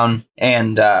leans down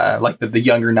and, like the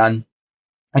younger nun,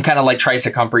 and kind of like tries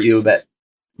to comfort you a bit.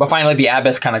 But finally, the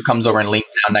abbess kind of comes over and leans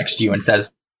down next to you and says,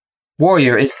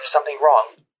 "Warrior, is there something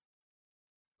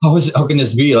wrong?" How can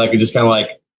this be? Like, just kind of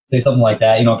like say something like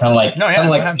that, you know, kind of like,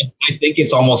 I think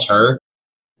it's almost her.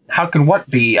 How can what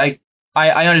be?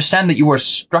 I understand that you were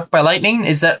struck by lightning.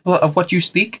 Is that of what you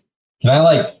speak? Can I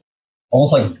like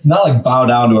almost like not like bow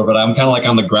down to her, but I'm kind of like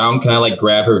on the ground. Can I like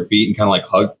grab her feet and kind of like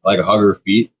hug her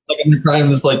feet? Like I'm crying.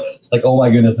 I'm just like oh my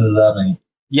goodness, this is happening.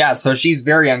 Yeah, so she's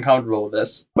very uncomfortable with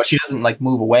this, but she doesn't like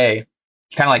move away.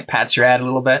 She kind of like pats your head a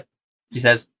little bit. She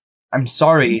says, "I'm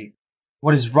sorry.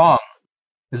 What is wrong?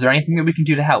 Is there anything that we can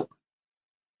do to help?"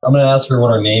 I'm gonna ask her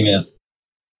what her name is.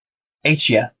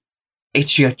 Achia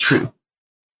True.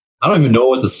 I don't even know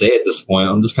what to say at this point.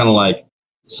 I'm just kind of like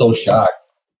so shocked.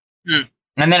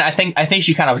 And then I think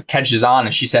she kind of catches on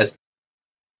and she says,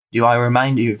 "Do I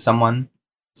remind you of someone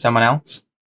else?"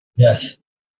 Yes.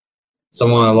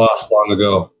 Someone I lost long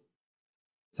ago.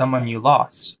 Someone you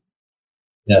lost?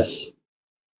 Yes.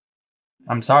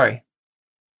 I'm sorry.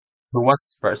 Who was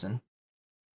this person?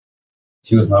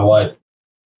 She was my wife.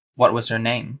 What was her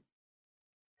name?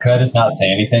 Could I just not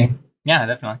say anything? Yeah,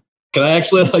 definitely. Can I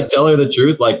actually like tell her the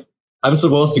truth? Like, I'm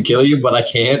supposed to kill you, but I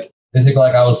can't. Basically,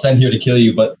 like I was sent here to kill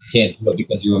you, but I can't do it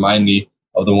because you remind me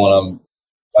of the one I'm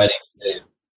fighting today.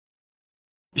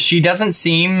 She doesn't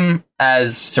seem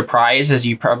as surprised as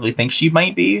you probably think she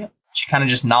might be. She kind of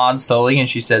just nods slowly and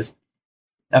she says,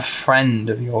 "A friend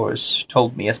of yours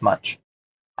told me as much.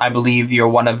 I believe you're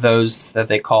one of those that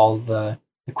they call the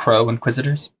Crow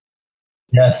Inquisitors."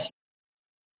 Yes.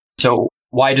 "So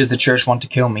why does the church want to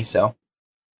kill me so?"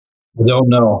 I don't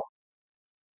know.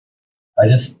 I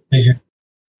just figured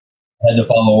I had to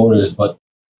follow orders, but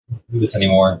I can't do this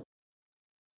anymore.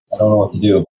 I don't know what to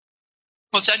do.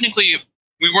 Well, technically,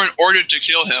 we weren't ordered to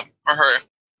kill him or her.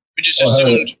 We just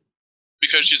assumed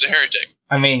because she's a heretic.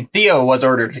 I mean, Theo was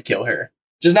ordered to kill her.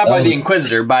 Just not by the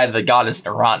Inquisitor, by the goddess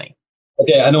Narani.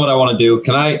 Okay, I know what I want to do.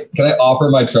 Can I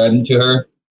offer my trident to her?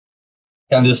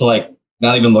 Kind of just like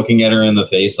not even looking at her in the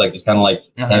face, like just kind of like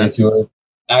hand it to her.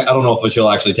 I don't know if she'll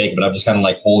actually take it, but I'm just kind of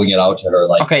like holding it out to her.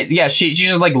 Like, okay, yeah, she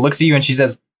just like looks at you and she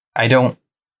says, "I don't.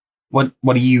 What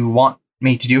do you want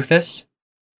me to do with this?"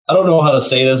 I don't know how to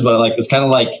say this, but like it's kind of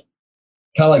like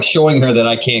showing her that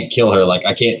I can't kill her. Like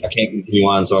I can't continue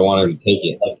on, so I want her to take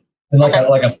it. Like in like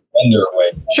a surrender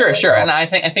way. Sure, and I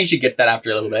think she gets that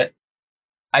after a little bit.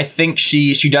 I think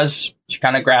she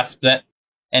kind of grasps it,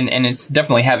 and it's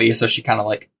definitely heavy, so she kind of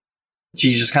like.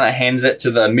 She just kind of hands it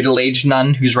to the middle-aged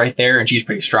nun who's right there, and she's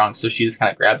pretty strong, so she just kind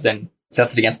of grabs it and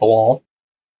sets it against the wall.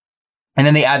 And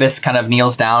then the abbess kind of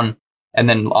kneels down and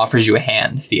then offers you a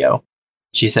hand, Theo.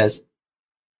 She says,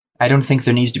 "I don't think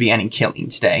there needs to be any killing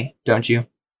today, don't you?"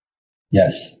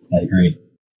 Yes, I agree.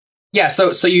 Yeah,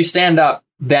 so you stand up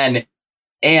then,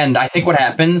 and I think what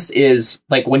happens is,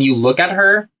 like, when you look at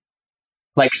her,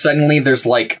 like, suddenly there's,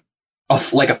 like a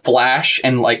flash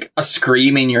and, like, a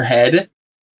scream in your head.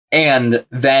 And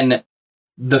then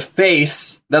the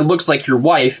face that looks like your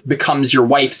wife becomes your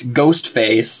wife's ghost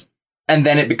face. And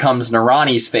then it becomes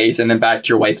Narani's face and then back to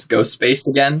your wife's ghost face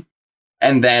again.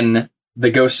 And then the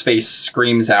ghost face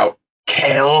screams out,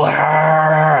 "Kill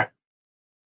her!"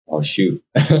 Oh, shoot.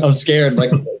 I'm scared.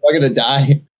 Like, am I going to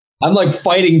die? I'm like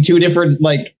fighting 2 different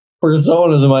like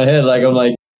personas in my head. Like, I'm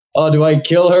like, oh, do I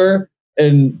kill her?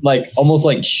 And like almost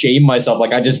like shame myself.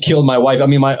 Like I just killed my wife.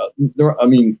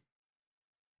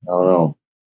 I don't know.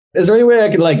 Is there any way I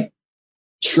could like?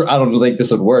 I don't think this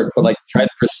would work, but like try to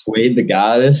persuade the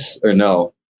goddess or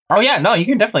no? Oh yeah, no, you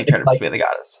can definitely try to persuade the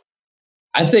goddess.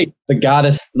 I think the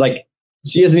goddess, like,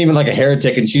 she isn't even like a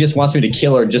heretic, and she just wants me to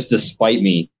kill her just to spite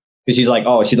me because she's like,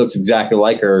 oh, she looks exactly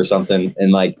like her or something,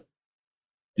 and like,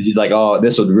 she's like, oh,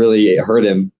 this would really hurt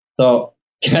him. So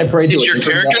can I pray to? Is your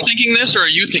character thinking this, or are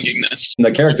you thinking this?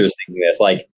 The character's thinking this.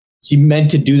 Like, she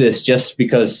meant to do this just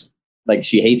because, like,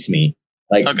 she hates me.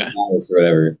 Like, okay. Or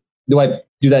whatever. Do I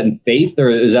do that in faith, or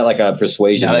is that like a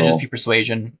persuasion? No, that'd just be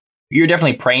persuasion. You're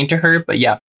definitely praying to her, but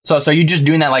yeah. So you're just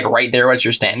doing that like right there as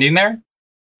you're standing there?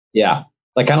 Yeah,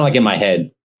 like kind of like in my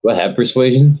head. Do I have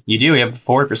persuasion? You do. You have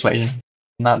 4 persuasion.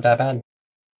 Not that bad.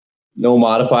 No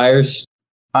modifiers?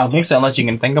 I don't think so, unless you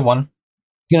can think of one.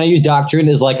 Can I use doctrine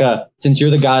as like since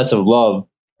you're the goddess of love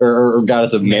or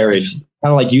goddess of marriage,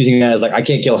 kind of like using that as like, I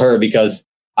can't kill her because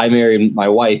I married my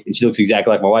wife and she looks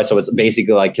exactly like my wife. So it's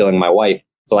basically like killing my wife.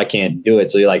 So I can't do it.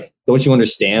 So you're like, don't you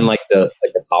understand like the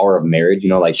power of marriage? You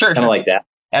know, like kind of like that.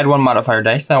 Add 1 modifier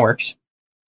dice. That works.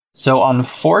 So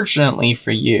unfortunately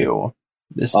for you,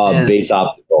 this is base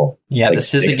obstacle. Yeah, like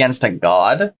this is against a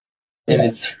god. and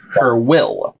it's her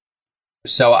will.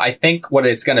 So I think what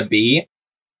it's going to be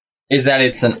is that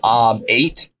it's an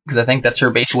 8, because I think that's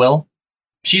her base will.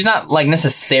 She's not like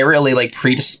necessarily like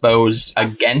predisposed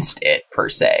against it per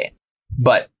se,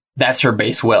 but that's her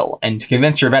base will. And to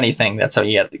convince her of anything, that's how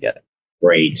you have to get it.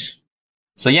 Great.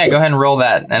 So yeah, go ahead and roll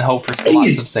that and hope for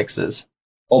lots of 6s.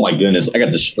 Oh my goodness, I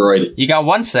got destroyed. You got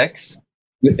 1 6.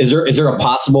 Is there a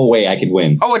possible way I could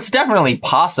win? Oh, it's definitely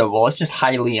possible. It's just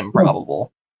highly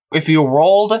improbable. If you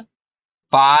rolled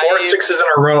 5... 4 6s in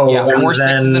a row. Yeah, 4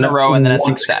 6s in a row and then a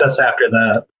one success. after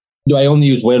that. Do I only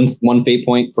use one fate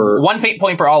point for... 1 fate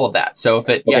point for all of that. So if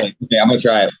it... Okay, I'm going to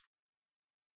try it.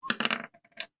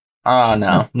 Oh,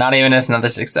 no. Not even another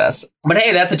success. But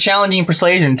hey, that's a challenging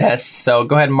persuasion test, so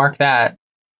go ahead and mark that.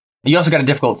 You also got a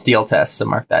difficult steel test, so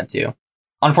mark that too.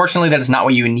 Unfortunately, that is not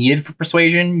what you needed for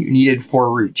persuasion. You needed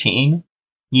for routine.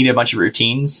 You needed a bunch of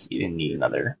routines. You didn't need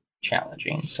another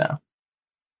challenging, so...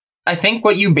 I think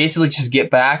what you basically just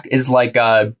get back is like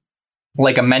a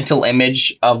mental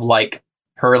image of like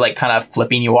her like kind of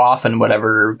flipping you off in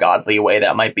whatever godly way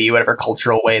that might be, whatever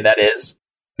cultural way that is.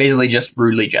 Basically just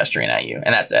rudely gesturing at you,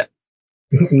 and that's it.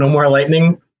 No more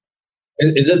lightning?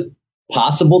 Is it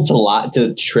possible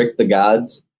to trick the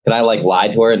gods? Can I like lie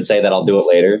to her and say that I'll do it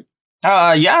later?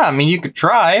 Yeah, I mean, you could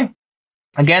try.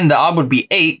 Again, the odd would be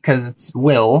 8 because it's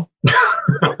will.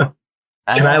 Can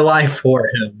I lie for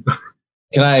him?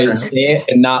 Can I say it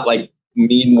and not like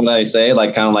mean what I say?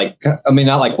 Like kind of like, I mean,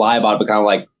 not like lie about it, but kind of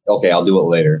like, okay, I'll do it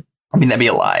later. I mean, that'd be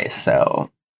a lie,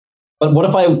 so... But what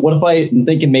if I'm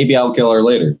thinking maybe I'll kill her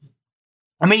later?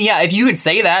 I mean, yeah, if you could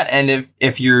say that, and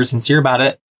if you're sincere about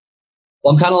it.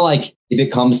 Well, I'm kind of like, if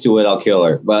it comes to it, I'll kill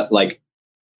her. But like,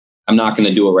 I'm not going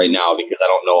to do it right now because I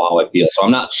don't know how I feel. So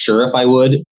I'm not sure if I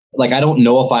would. Like, I don't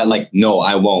know if I like, no,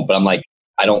 I won't. But I'm like,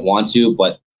 I don't want to,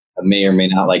 but I may or may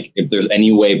not. Like, if there's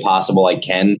any way possible I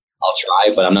can, I'll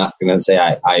try. But I'm not going to say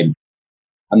I'm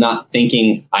not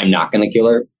thinking I'm not going to kill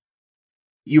her.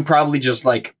 You probably just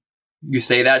like, you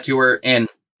say that to her and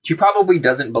she probably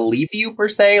doesn't believe you per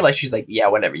se. Like she's like, yeah,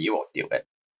 whatever, you won't do it.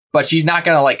 But she's not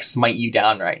going to like smite you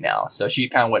down right now. So she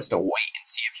kind of wants to wait and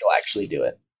see if you'll actually do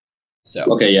it. So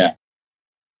okay, yeah.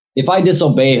 If I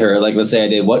disobey her, like let's say I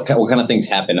did, what kind of things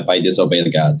happen if I disobey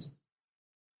the gods?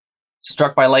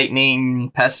 Struck by lightning,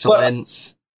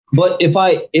 pestilence. But if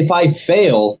I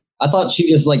fail, I thought she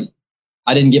just like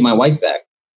I didn't get my wife back.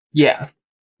 Yeah.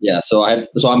 Yeah, so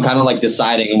I'm kind of like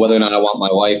deciding whether or not I want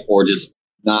my wife or just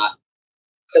not.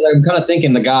 Because I'm kind of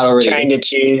thinking the god already trying to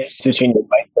choose between your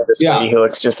wife and this lady who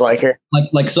looks just like her.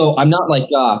 Like so I'm not like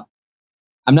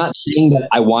I'm not saying that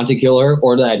I want to kill her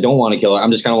or that I don't want to kill her.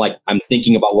 I'm just kind of like I'm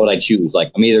thinking about what I choose.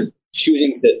 Like I'm either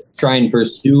choosing to try and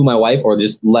pursue my wife or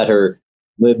just let her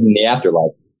live in the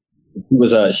afterlife.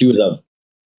 She was a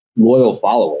loyal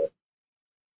follower.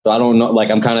 So I don't know.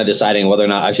 Like I'm kind of deciding whether or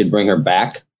not I should bring her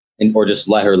back. Or just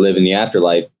let her live in the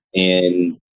afterlife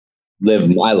and live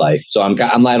my life. So I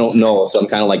don't know. So I'm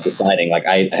kind of like deciding. Like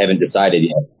I haven't decided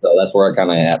yet. So that's where I'm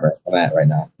at right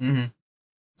now. Mm-hmm.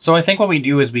 So I think what we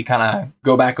do is we kind of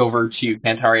go back over to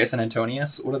Cantarius and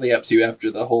Antonius. What are they up to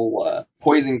after the whole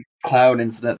poison cloud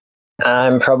incident?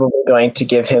 I'm probably going to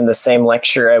give him the same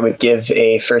lecture I would give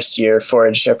a first-year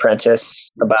forge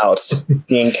apprentice about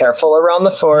being careful around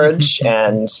the forge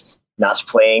and not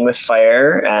playing with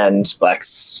fire, and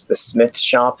the smith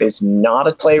shop is not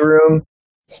a playroom.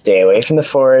 Stay away from the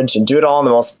forge and do it all in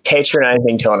the most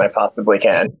patronizing tone I possibly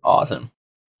can. Awesome.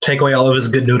 Take away all of his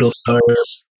good noodle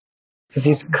stars. Because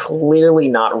he's clearly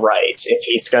not right if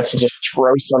he's going to just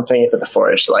throw something into the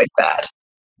forge like that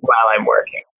while I'm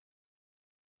working.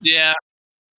 Yeah.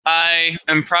 I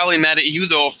am probably mad at you,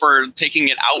 though, for taking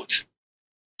it out.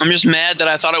 I'm just mad that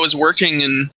I thought it was working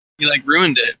and you, like,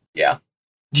 ruined it. Yeah.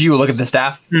 Do you look at the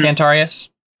staff, Cantarius?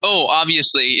 Oh,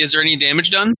 obviously. Is there any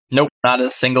damage done? Nope, not a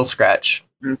single scratch.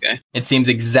 Okay. It seems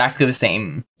exactly the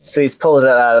same. So he's pulled it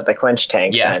out of the quench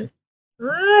tank, yeah. Then.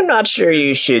 I'm not sure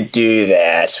you should do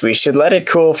that. We should let it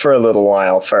cool for a little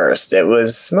while first. It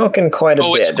was smoking quite a bit.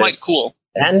 Oh, it's quite cool.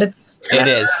 And it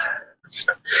is.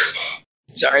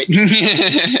 Sorry.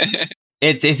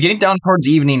 It's getting down towards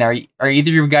evening. Are either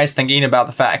of you guys thinking about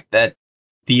the fact that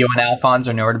Theo and Alphonse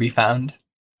are nowhere to be found?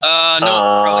 No,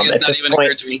 probably has not even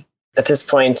occurred to me. At this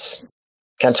point,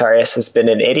 Cantarius has been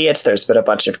an idiot. There's been a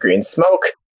bunch of green smoke.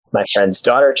 My friend's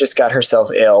daughter just got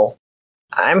herself ill.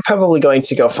 I'm probably going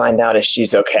to go find out if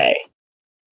she's okay.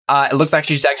 It looks like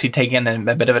she's actually taken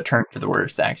a bit of a turn for the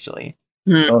worse, actually.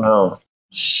 Oh no.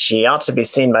 She ought to be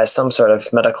seen by some sort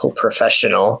of medical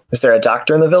professional. Is there a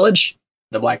doctor in the village?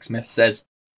 The blacksmith says,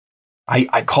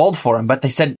 I called for him, but they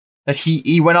said that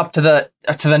he went up to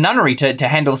the nunnery to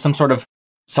handle some sort of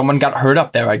someone got hurt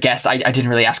up there, I guess. I didn't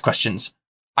really ask questions.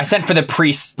 I sent for the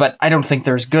priest, but I don't think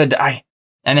there's good. And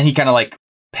then he kind of like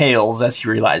pales as he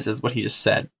realizes what he just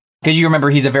said. Because you remember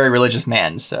he's a very religious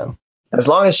man, so. As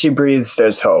long as she breathes,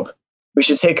 there's hope. We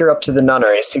should take her up to the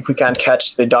nunnery, see if we can't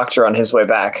catch the doctor on his way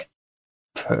back.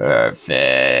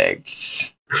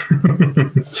 Perfect.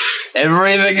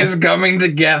 Everything is coming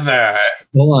together.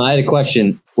 Hold on, I had a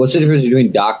question. What's the difference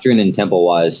between doctrine and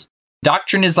temple-wise?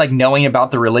 Doctrine is like knowing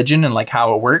about the religion and like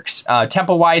how it works.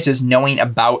 Temple-wise is knowing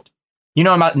about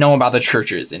know about the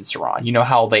churches in Saran. You know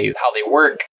how they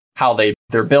work, how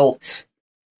they're built,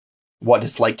 what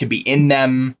it's like to be in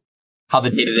them, how the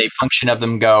day-to-day function of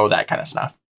them go, that kind of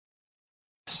stuff.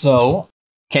 So,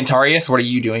 Cantarius, what are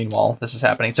you doing while this is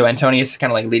happening? So Antonius is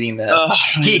kind of like leading the.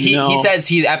 He says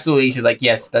he's like,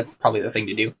 yes, that's probably the thing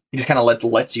to do. He just kind of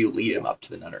lets you lead him up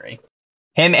to the nunnery.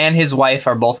 Him and his wife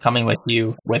are both coming with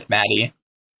you with Maddie.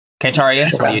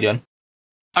 Cantarius, what are you doing?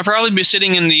 I'll probably be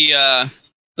sitting in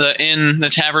the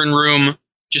tavern room,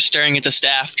 just staring at the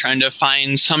staff, trying to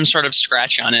find some sort of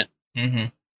scratch on it. Mm-hmm.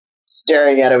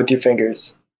 Staring at it with your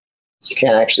fingers, so you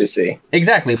can't actually see.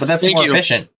 Exactly, but that's more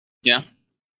efficient. Yeah.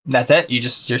 That's it? You're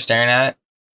staring at it?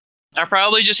 I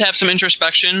probably just have some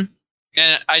introspection,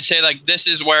 and I'd say like this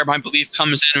is where my belief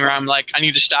comes in, where I'm like, I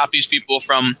need to stop these people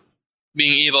from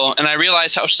being evil, and I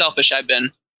realize how selfish I've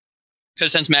been,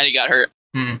 because since Maddie got hurt.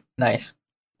 Nice.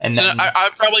 And then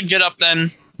I'd probably get up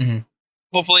then,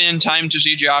 hopefully in time to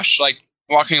see Josh like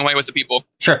walking away with the people.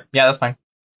 Sure, yeah, that's fine.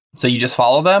 So you just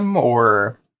follow them,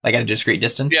 or like at a discreet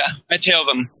distance? Yeah, I tail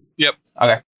them. Yep.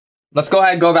 Okay. Let's go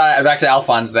ahead and go back to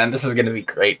Alphonse then. This is going to be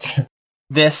great.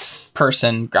 This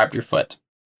person grabbed your foot.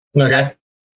 Okay.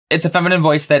 It's a feminine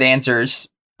voice that answers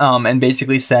and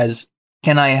basically says,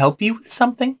 "Can I help you with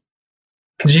something?"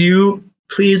 Could you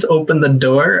please open the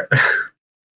door?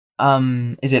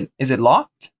 Is it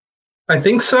locked? I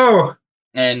think so.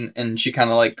 And she kind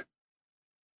of like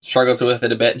struggles with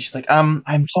it a bit, and she's like, I'm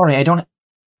sorry, I don't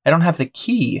have the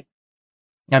key.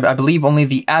 I believe only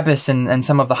the abbess and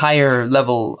some of the higher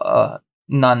level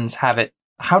nuns have it.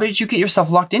 How did you get yourself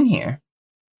locked in here?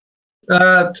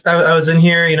 I was in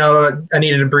here, I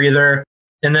needed a breather.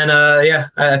 And then,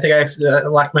 I think I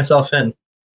locked myself in.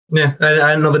 Yeah, I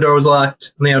didn't know the door was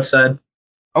locked on the outside.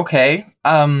 Okay.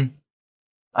 I'm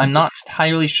not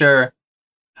entirely sure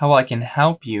how I can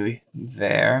help you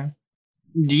there.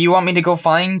 Do you want me to go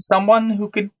find someone who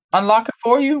could unlock it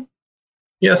for you?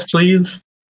 Yes, please.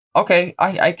 Okay,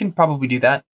 I can probably do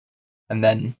that. And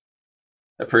then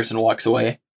the person walks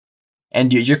away.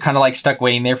 And you're kind of like stuck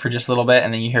waiting there for just a little bit,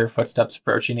 and then you hear footsteps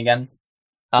approaching again.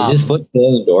 Is his foot still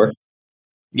in the door?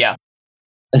 Yeah.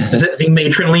 Is it the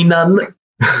matronly nun?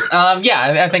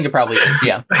 Yeah, I think it probably is,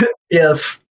 yeah.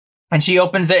 Yes. And she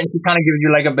opens it, and she kind of gives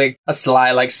you like a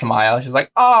sly like smile. She's like,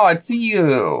 "Oh, it's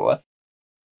you.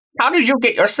 How did you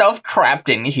get yourself trapped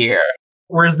in here?"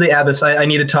 Where's the abbess? I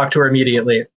need to talk to her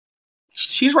immediately.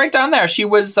 She's right down there. She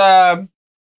was,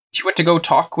 she went to go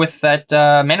talk with that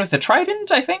man with the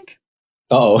trident, I think.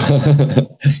 Oh.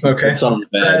 Okay.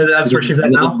 That's where she's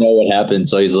at now? He doesn't know what happened,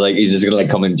 so he's just gonna like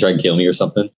come and try and kill me or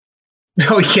something.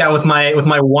 Oh yeah, with my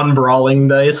one brawling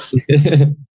dice.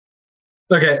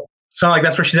 Okay. So like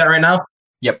that's where she's at right now?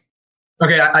 Yep.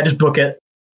 Okay, I just book it.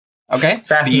 Okay.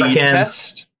 Fast as I can.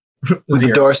 Test. Is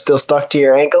the door still stuck to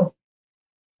your ankle?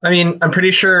 I mean, I'm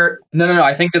pretty sure. No.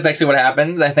 I think that's actually what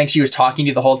happens. I think she was talking to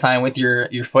you the whole time with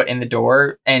your foot in the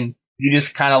door, and you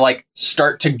just kind of like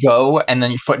start to go, and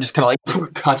then your foot just kind of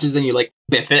like catches, and you like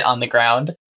biff it on the ground,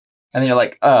 and then you're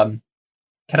like, can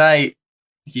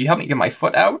you help me get my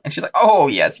foot out? And she's like, oh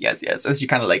yes. As she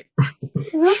kind of like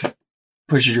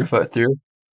pushes your foot through.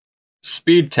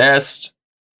 Speed test.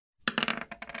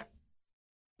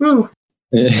 Woo.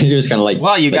 You're just kind of like.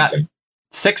 Well, you got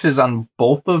 6s on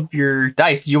both of your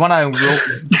dice. Do you want to roll?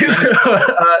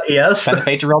 Yes. Spend a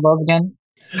fate to roll those again?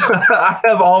 I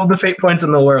have all of the fate points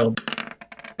in the world.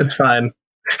 It's fine.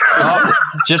 Well,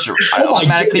 just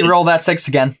automatically roll that 6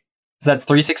 again. So that's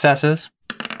 3 successes.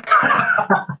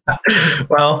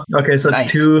 Well, okay, so it's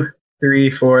Nice. 2,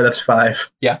 3, 4, that's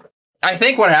 5. Yeah. I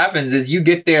think what happens is you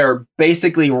get there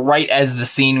basically right as the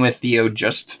scene with Theo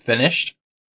just finished.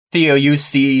 Theo, you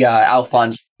see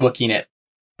Alphonse booking it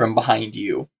from behind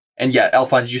you. And yeah,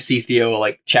 Alphonse, you see Theo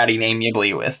like chatting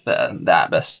amiably with the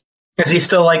abbess. Is he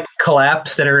still like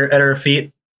collapsed at her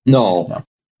feet? No.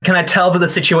 Can I tell that the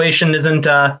situation isn't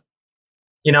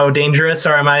dangerous,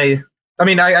 or am I? I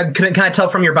mean, can I tell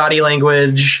from your body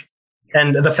language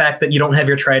and the fact that you don't have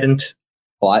your trident?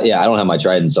 Well, I don't have my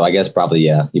trident, so I guess probably,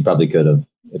 yeah. You probably could have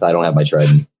if I don't have my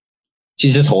trident.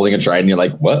 She's just holding a trident. You're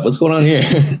like, what? What's going on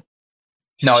here?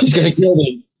 No, she's going to kill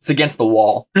me. It's against the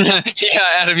wall. Yeah,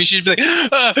 Adam, you should be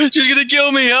like, she's gonna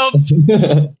kill me, help!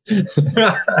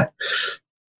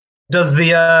 Does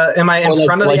the am I in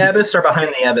front of the abyss or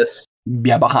behind the abyss?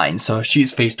 Yeah, behind. So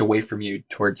she's faced away from you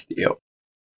towards Theo.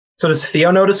 So does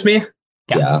Theo notice me?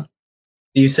 Yeah.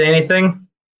 Do you say anything?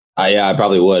 Yeah, I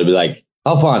probably would. I'd be like,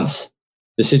 Alphonse,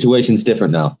 the situation's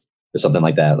different now, or something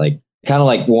like that. Like, kind of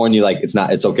like warn you, like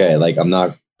it's okay. Like I'm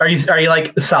not. Are you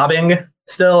like sobbing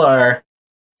still, or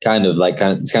kind of like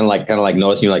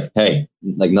noticing you, like, hey,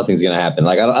 like nothing's gonna happen.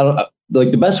 Like I don't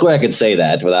like the best way I could say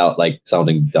that without like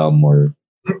sounding dumb or.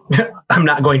 I'm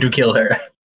not going to kill her.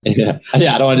 Yeah, I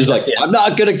don't want to just like I'm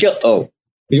not gonna kill. Oh,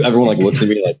 everyone like looks at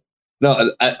me like,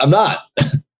 no, I'm not.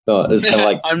 No, it's kind of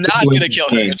like I'm not gonna kill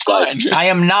her. It's fine. I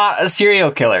am not a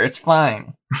serial killer. It's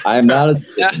fine. I am not.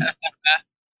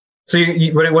 So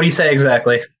what do you say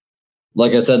exactly?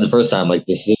 Like I said the first time, like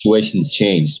the situation's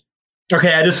changed.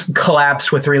 Okay, I just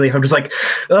collapse with relief. I'm just like,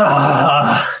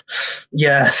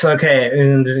 yes, okay,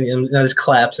 and I just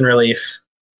collapse in relief.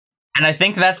 And I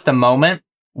think that's the moment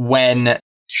when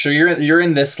you're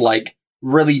in this like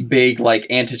really big like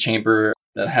antechamber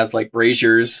that has like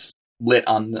braziers lit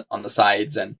on the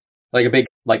sides and like a big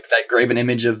like that graven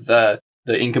image of the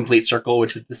incomplete circle,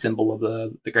 which is the symbol of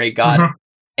the great god. Mm-hmm.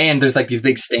 And there's like these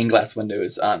big stained glass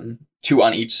windows, 2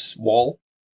 on each wall,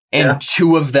 and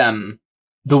 2 of them,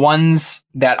 the ones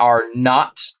that are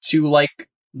not to like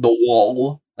the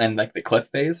wall and like the cliff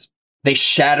face, they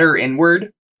shatter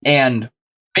inward, and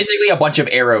basically a bunch of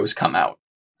arrows come out.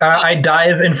 I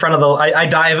dive in front of I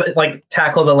dive, like,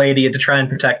 tackle the lady to try and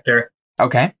protect her.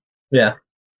 Okay. Yeah.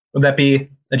 Would that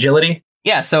be agility?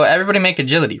 Yeah, so everybody make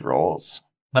agility rolls.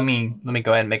 Let me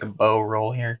go ahead and make a bow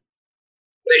roll here.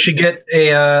 They should get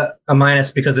a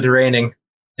minus because it's raining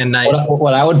and night.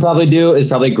 What I would probably do is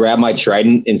probably grab my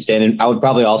trident and stand in. I would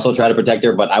probably also try to protect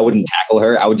her, but I wouldn't tackle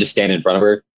her. I would just stand in front of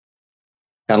her.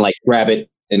 Kind of like grab it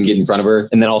and get in front of her.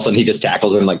 And then all of a sudden he just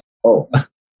tackles her and like, oh.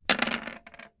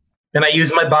 And I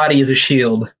use my body as a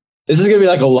shield. This is going to be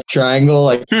like a triangle.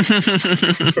 Like,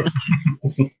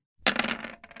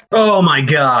 oh my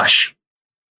gosh.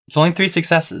 It's only 3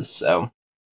 successes, so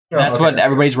that's what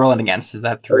everybody's rolling against, is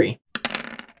that 3.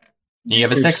 You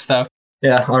have a 6, though.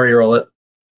 Yeah, I'll re-roll it.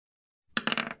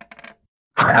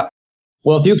 Crap.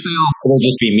 Well, if you fail, it'll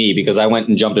just be me because I went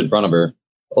and jumped in front of her.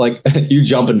 Like, you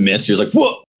jump and miss. You're like,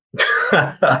 whoa!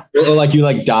 Or like you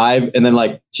like dive and then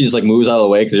like she just like moves out of the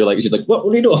way because she's like, what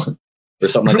are you doing? Or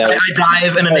something like that. I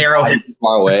dive and an arrow hits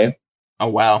far away. Oh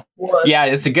wow. What? Yeah,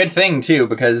 it's a good thing too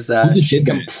because she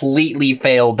completely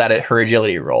failed her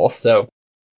agility roll. So,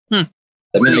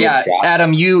 yeah,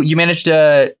 Adam, you managed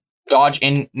to dodge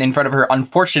in front of her.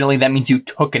 Unfortunately, that means you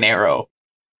took an arrow.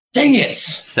 Dang it!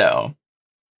 So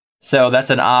that's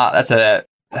a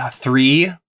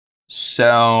 3.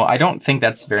 So I don't think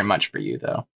that's very much for you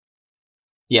though.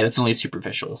 Yeah, that's only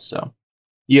superficial. So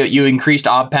you increased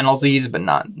ob penalties, but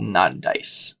not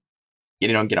dice. You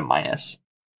don't get a minus.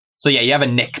 So yeah, you have a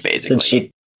nick basically.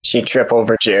 Did she trip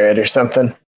over Jared or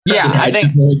something? Yeah, I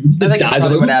think that's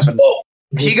probably what happens.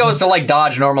 She goes to like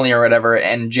dodge normally or whatever,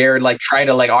 and Jared like tried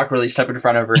to like awkwardly step in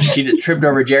front of her. And she tripped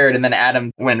over Jared, and then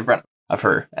Adam went in front of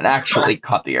her and actually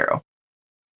caught the arrow.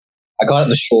 I got it in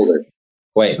the shoulder.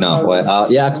 Wait, no, what?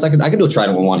 Yeah, because I can do a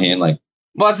trident with one hand, like.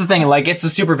 Well, that's the thing. Like, it's a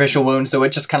superficial wound, so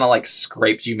it just kind of like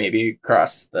scraped you maybe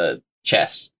across the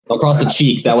chest, across the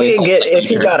cheeks. That way, if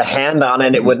you got a hand on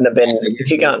it, it wouldn't have been. If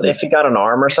you got an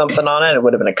arm or something on it, it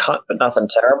would have been a cut, but nothing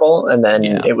terrible. And then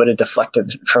it would have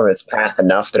deflected from its path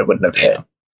enough that it wouldn't have hit.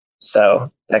 So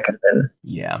that could have been.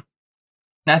 Yeah.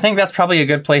 And I think that's probably a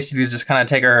good place to just kind of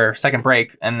take our second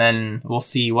break, and then we'll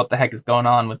see what the heck is going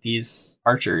on with these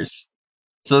archers.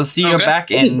 So let's see you back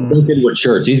in with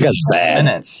shirts. These guys are bad.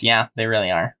 Minutes. Yeah, they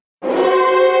really are.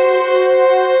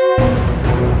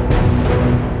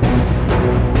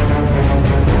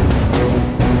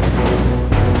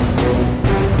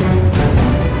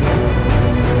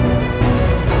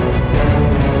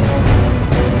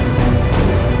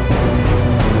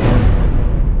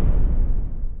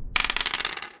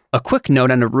 A quick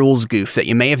note on a rules goof that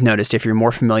you may have noticed if you're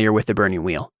more familiar with the Burning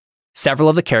Wheel. Several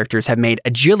of the characters have made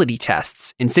agility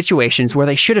tests in situations where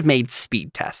they should have made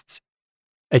speed tests.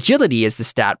 Agility is the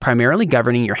stat primarily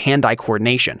governing your hand-eye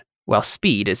coordination, while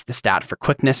speed is the stat for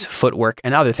quickness, footwork,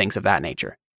 and other things of that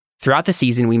nature. Throughout the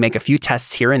season, we make a few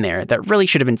tests here and there that really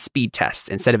should have been speed tests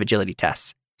instead of agility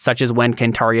tests, such as when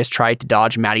Cantarius tried to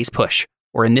dodge Maddie's push,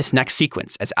 or in this next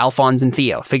sequence as Alphonse and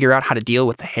Theo figure out how to deal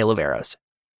with the hail of arrows.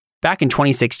 Back in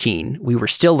 2016, we were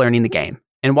still learning the game,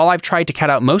 and while I've tried to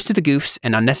cut out most of the goofs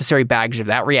and unnecessary baggage of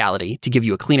that reality to give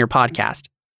you a cleaner podcast,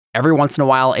 every once in a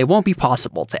while it won't be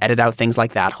possible to edit out things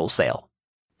like that wholesale.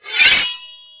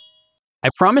 I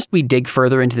promised we'd dig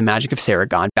further into the magic of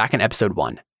Saragon back in episode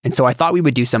 1, and so I thought we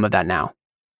would do some of that now.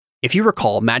 If you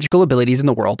recall, magical abilities in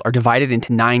the world are divided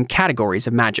into 9 categories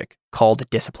of magic, called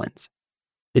disciplines.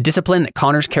 The discipline that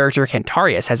Connor's character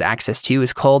Cantarius has access to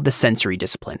is called the sensory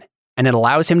discipline, and it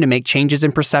allows him to make changes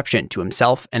in perception to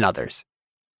himself and others.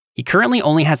 He currently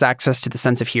only has access to the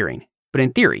sense of hearing, but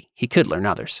in theory, he could learn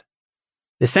others.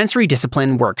 The sensory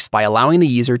discipline works by allowing the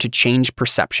user to change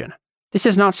perception. This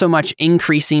is not so much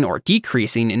increasing or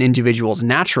decreasing an individual's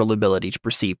natural ability to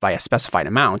perceive by a specified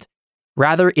amount.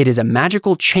 Rather, it is a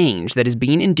magical change that is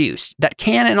being induced that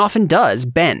can and often does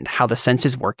bend how the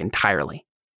senses work entirely.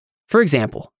 For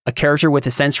example, a character with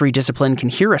a sensory discipline can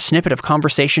hear a snippet of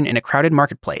conversation in a crowded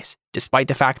marketplace, despite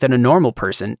the fact that a normal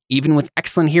person, even with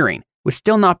excellent hearing, would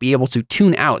still not be able to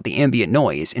tune out the ambient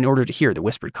noise in order to hear the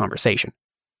whispered conversation.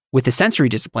 With the sensory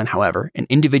discipline, however, an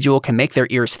individual can make their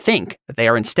ears think that they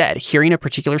are instead hearing a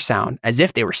particular sound as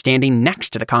if they were standing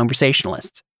next to the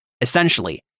conversationalists,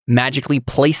 essentially magically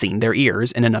placing their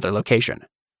ears in another location.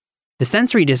 The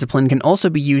sensory discipline can also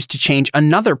be used to change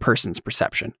another person's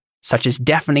perception, such as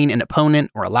deafening an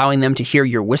opponent or allowing them to hear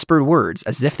your whispered words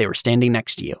as if they were standing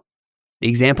next to you. The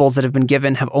examples that have been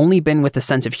given have only been with the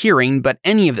sense of hearing, but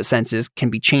any of the senses can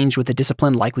be changed with a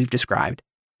discipline like we've described.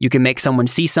 You can make someone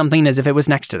see something as if it was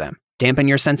next to them, dampen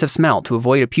your sense of smell to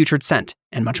avoid a putrid scent,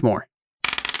 and much more.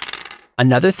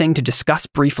 Another thing to discuss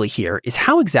briefly here is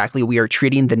how exactly we are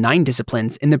treating the 9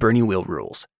 disciplines in the Burning Wheel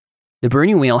rules. The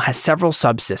Burning Wheel has several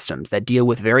subsystems that deal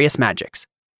with various magics,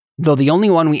 though the only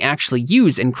one we actually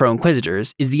use in Crow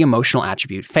Inquisitors is the emotional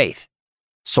attribute Faith.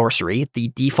 Sorcery, the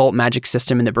default magic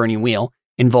system in the Burning Wheel,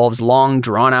 involves long,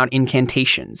 drawn-out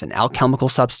incantations and alchemical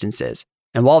substances,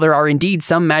 and while there are indeed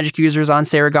some magic users on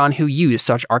Saragon who use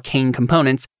such arcane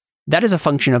components, that is a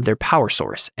function of their power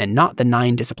source and not the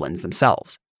 9 disciplines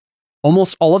themselves.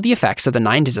 Almost all of the effects of the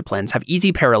 9 disciplines have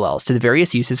easy parallels to the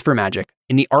various uses for magic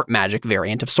in the art magic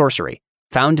variant of sorcery,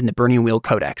 found in the Burning Wheel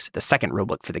Codex, the second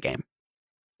rulebook for the game.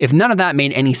 If none of that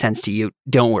made any sense to you,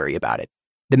 don't worry about it.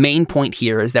 The main point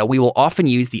here is that we will often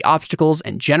use the obstacles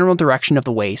and general direction of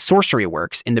the way sorcery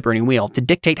works in the Burning Wheel to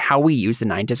dictate how we use the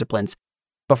 9 disciplines,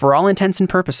 but for all intents and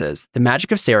purposes, the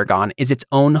magic of Saragon is its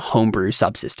own homebrew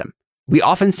subsystem. We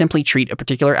often simply treat a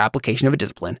particular application of a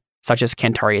discipline, such as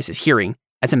Cantarius' hearing,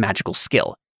 as a magical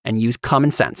skill, and use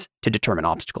common sense to determine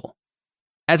obstacle.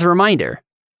 As a reminder,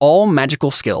 all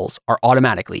magical skills are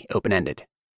automatically open-ended.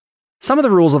 Some of the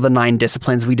rules of the 9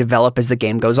 disciplines we develop as the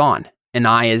game goes on, and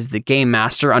I, as the game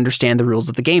master, understand the rules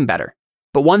of the game better.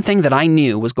 But one thing that I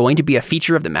knew was going to be a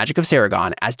feature of the magic of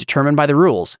Saragon, as determined by the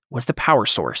rules, was the power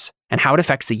source, and how it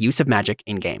affects the use of magic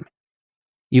in-game.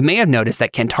 You may have noticed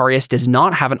that Cantarius does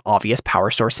not have an obvious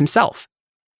power source himself.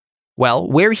 Well,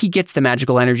 where he gets the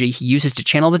magical energy he uses to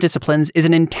channel the disciplines is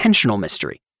an intentional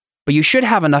mystery, but you should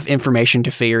have enough information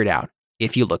to figure it out,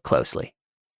 if you look closely.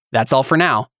 That's all for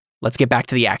now. Let's get back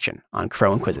to the action on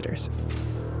Crow Inquisitors.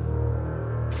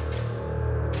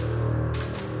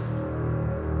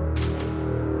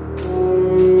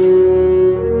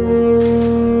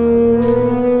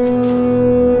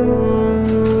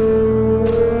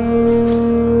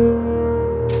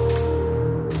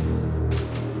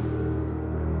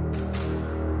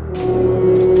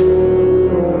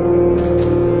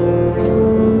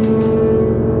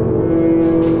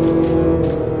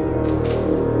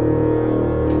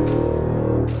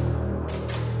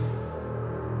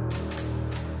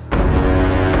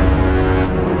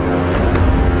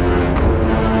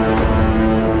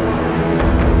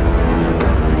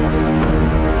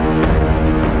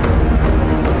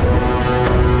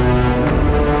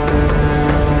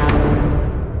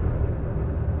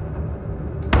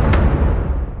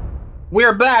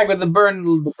 We're back with the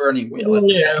burning wheel.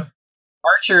 Yeah.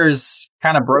 Archers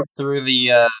kind of broke through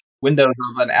the windows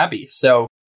of an abbey, so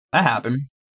that happened.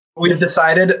 We've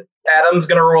decided Adam's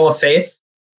going to roll a faith,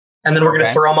 and then we're going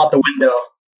to throw him out the window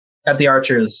at the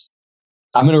archers.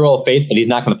 I'm going to roll a faith, but he's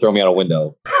not going to throw me out a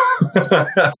window.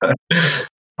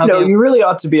 No, you really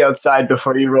ought to be outside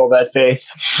before you roll that faith.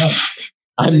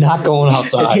 I'm not going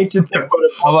outside. I hate to think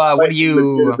what are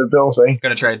you the bill thing.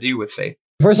 going to try to do with Faith?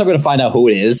 First, I'm going to find out who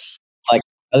it is. Like,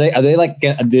 are they like,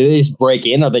 do they just break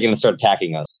in, or are they going to start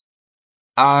attacking us?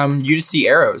 You just see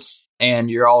arrows, and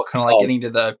you're all kind of like getting to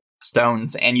the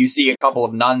stones, and you see a couple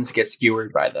of nuns get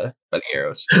skewered by the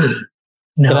arrows.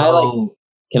 No.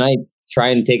 Can I try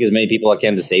and take as many people as I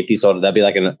can to safety? So that'd be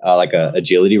like an a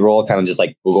agility roll, kind of just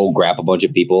like we'll go grab a bunch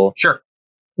of people. Sure.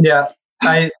 Yeah,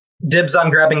 I dibs on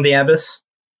grabbing the abyss.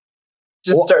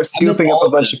 Just start scooping up a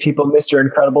bunch of people, Mr.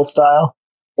 Incredible style.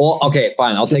 Well, okay,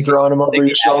 fine. I'll just take throwing them over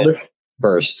your shoulder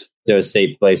first to a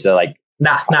safe place. So like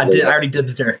I already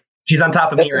did her. She's on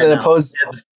top of That's me right an now. opposed.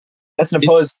 That's an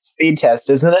opposed speed test,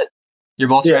 isn't it? You're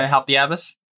both trying to help the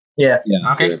Abbess? Yeah.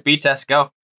 Okay, speed test,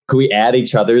 go. Could we add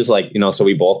each other's, so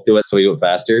we both do it, so we do it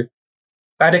faster?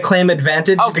 I had to claim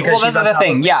advantage. Okay, because well, this is the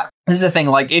thing. Yeah, this is the thing.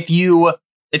 Like, if you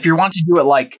want to do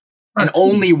it and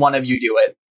only one of you do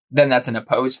it, then that's an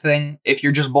opposed thing. If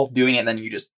you're just both doing it, then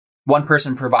one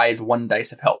person provides one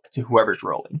dice of help to whoever's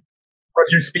rolling.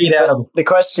 What's your speed, Adam? The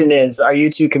question is, are you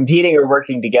two competing or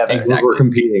working together? Exactly. We're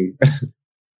competing.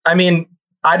 I mean,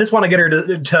 I just want to get her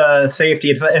to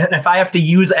safety. If I have to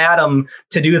use Adam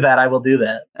to do that, I will do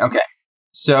that. Okay.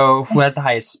 So, who has the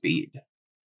highest speed?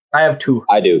 I have 2.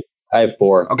 I do. I have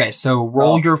 4. Okay, so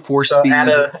roll your 4 so speed, add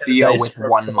a Theo, dice with for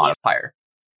 1 Theo. modifier.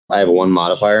 I have a 1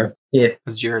 modifier. Yeah,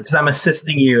 Because Jared's because I'm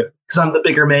assisting you. Because I'm the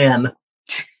bigger man.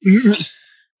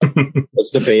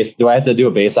 What's the base? Do I have to do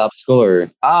a base obstacle or?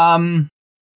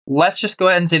 Let's just go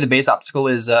ahead and say the base obstacle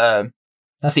is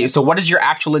let's see. So what is your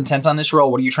actual intent on this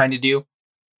roll? What are you trying to do?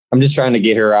 I'm just trying to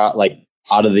get her out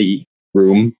of the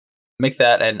room. Make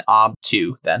that an ob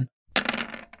 2 then.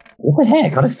 What the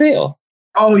heck? How'd I fail?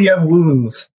 Oh, you have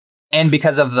wounds. And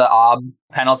because of the ob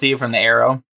penalty from the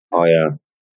arrow. Oh yeah.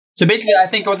 So basically, I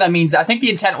think what that means, I think the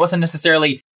intent wasn't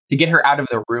necessarily to get her out of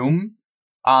the room.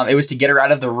 It was to get her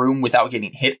out of the room without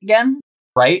getting hit again,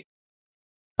 right?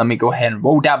 Let me go ahead and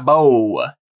roll that bow.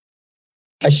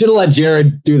 I should have let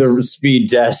Jared do the speed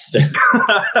test.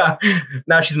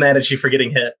 Now she's mad at you for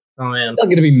getting hit. Oh, man. Not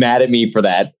gonna be mad at me for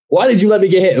that. Why did you let me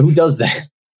get hit? Who does that?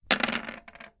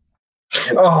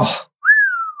 Oh,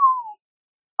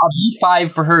 A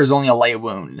B5 for her is only a light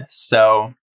wound.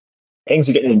 So Things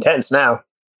are getting intense now.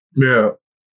 yeah.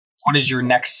 what is your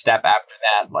next step after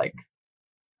that? Like,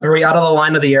 Are we out of the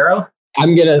line of the arrow?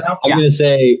 I'm gonna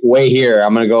say wait here.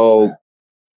 I'm gonna go.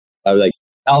 I was like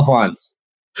Alphonse,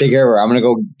 take care of her. I'm gonna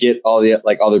go get all the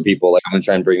other people. I'm gonna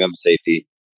try and bring them to safety.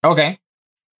 okay.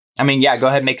 I mean, yeah, go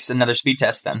ahead and make another speed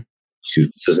test then.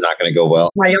 Shoot, this is not gonna go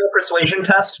well. My yellow persuasion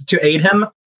test to aid him,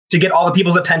 to get all the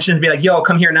people's attention to be like, yo,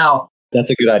 come here now. That's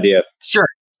a good idea. Sure.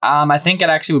 I think it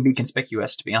actually would be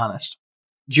conspicuous, to be honest.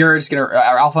 Jared's gonna,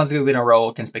 Alphonse is gonna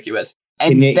roll conspicuous, and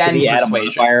Can he add a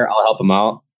persuasion. modifier? I'll help him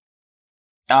out.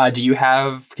 Do you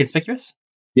have conspicuous?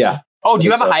 Yeah. Oh, do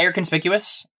you think have a so. higher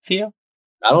conspicuous, Theo?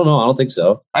 I don't know. I don't think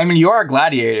so. I mean, you are a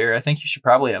gladiator. I think you should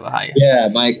probably have a higher. Yeah,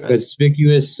 my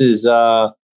conspicuous is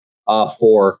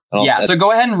 4. Yeah, so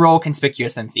go ahead and roll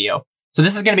conspicuous then, Theo. So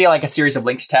this is going to be like a series of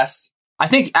links tests. I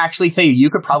think actually, Theo, you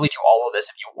could probably do all of this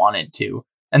if you wanted to,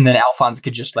 and then Alphonse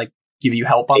could just give you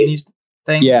help on these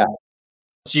things. Yeah.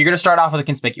 So you're going to start off with a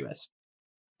conspicuous.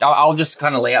 I'll just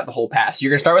kind of lay out the whole pass. You're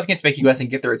going to start with conspicuous and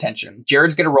get their attention.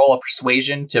 Jared's going to roll a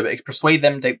persuasion to persuade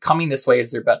them to coming this way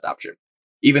is their best option,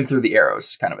 even through the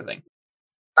arrows, kind of a thing.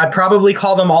 I'd probably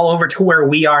call them all over to where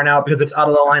we are now because it's out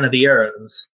of the line of the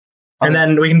arrows. And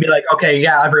then we can be like, okay,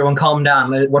 yeah, everyone calm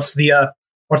down. What's the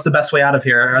best way out of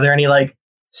here? Are there any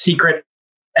secret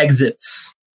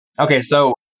exits? Okay,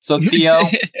 so Theo,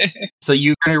 so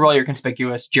you're going to roll your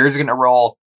conspicuous. Jared's going to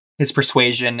roll his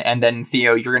persuasion, and then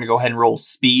Theo, you're going to go ahead and roll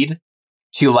speed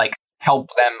to help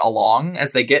them along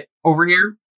as they get over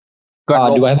here. Go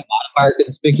ahead, Do I have a modifier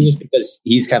conspicuous because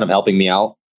he's kind of helping me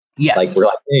out? Yes. We're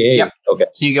hey, Yep. Okay.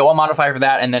 So you get one modifier for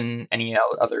that, and then any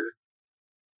other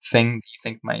thing you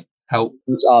think might help.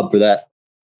 Who's up for that?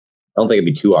 I don't think it'd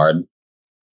be too hard.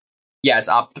 Yeah, it's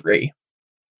op 3.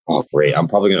 Oh, great. I'm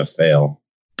probably going to fail.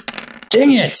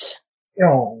 Dang it.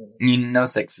 Oh. No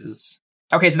 6s.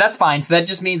 Okay, so that's fine. So that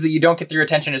just means that you don't get their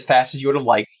attention as fast as you would have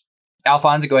liked.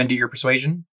 Alphonse, go ahead and do your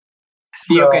persuasion.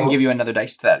 Theo can give you another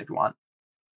dice to that if you want.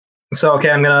 So, okay,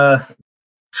 I'm going to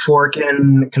fork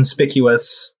in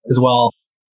conspicuous as well.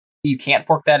 You can't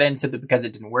fork that in simply because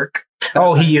it didn't work.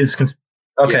 Oh, he used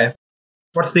okay. Yeah.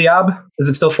 What's the ob? Is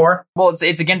it still 4? Well, it's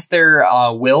against their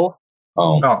will.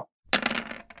 Oh. Oh.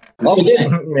 Well, we did.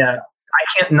 Yeah.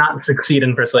 I can't not succeed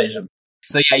in persuasion.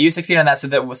 So yeah, you succeed on that.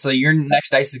 So your next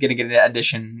dice is going to get an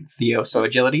addition, Theo. So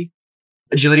agility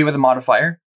with a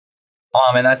modifier.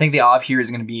 And I think the ob here is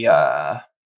going to be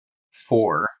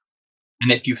 4.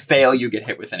 And if you fail, you get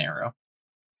hit with an arrow.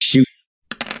 Shoot.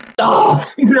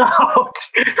 Oh, no.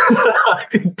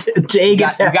 You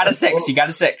got a 6. You got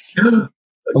a 6. I'm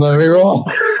going to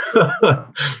reroll.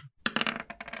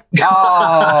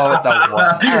 Oh, it's a 1.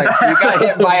 All right, so you got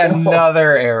hit by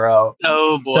another arrow.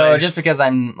 Oh boy. So just because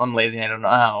I'm lazy and I don't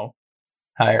know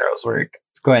how arrows work,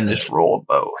 let's go ahead and just roll a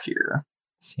bow here.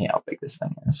 See how big this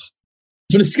thing is.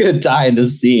 I'm just going to die in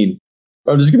this scene.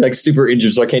 I'm just going to be super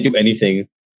injured, so I can't do anything.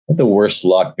 I have the worst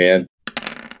luck, man.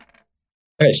 I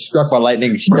got struck by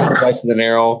lightning, shot twice with an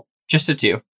arrow. Just a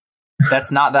 2.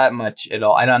 That's not that much at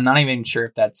all. I'm not even sure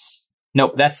if that's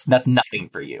Nope, that's nothing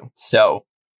for you. So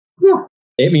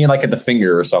Hit me like at the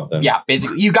finger or something. yeah,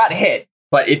 basically you got hit,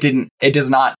 but it does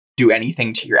not do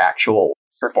anything to your actual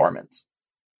performance.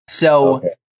 So Okay.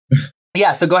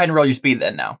 yeah, so go ahead and roll your speed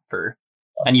then now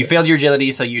and you failed your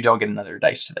agility, so you don't get another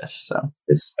dice to this. So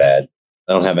This is bad.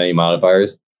 I don't have any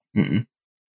modifiers. Mm-mm.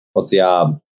 What's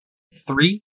the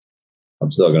 3.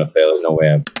 I'm still gonna fail it. No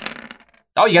way.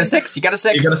 Oh, you got a 6. You got a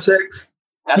 6. You got a 6.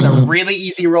 That's a really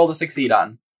easy roll to succeed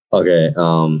on. Okay.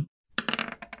 Oh,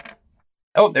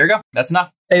 there you go. That's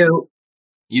enough. Hey,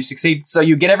 You succeed. So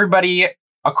you get everybody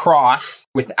across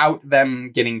without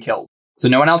them getting killed. So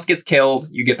no one else gets killed.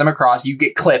 You get them across. You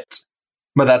get clipped,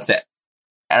 but that's it.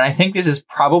 And I think this is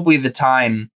probably the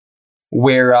time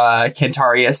where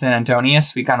Cantarius and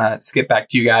Antonius, we kind of skip back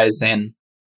to you guys, and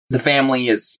the family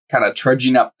is kind of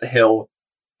trudging up the hill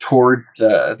toward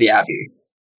the abbey.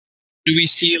 Do we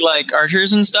see like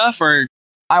archers and stuff, or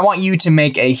I want you to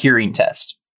make a hearing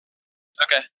test.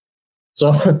 okay?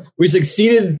 So we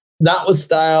succeeded, not with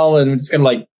style, and we're just gonna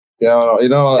like,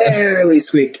 Barely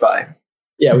squeaked by.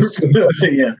 yeah. We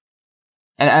yeah.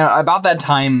 And about that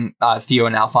time, Theo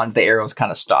and Alphonse, the arrows kind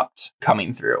of stopped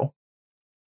coming through.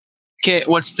 Okay,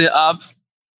 what's the up?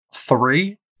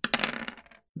 3.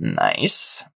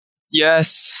 Nice.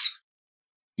 Yes.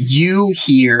 You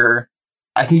hear,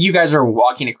 I think you guys are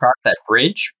walking across that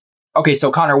bridge. Okay,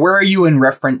 so Connor, where are you in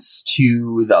reference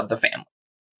to the family?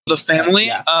 The family.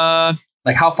 Yeah.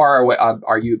 Like how far away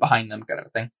are you behind them, kind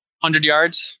of thing? 100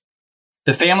 yards.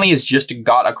 The family has just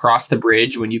got across the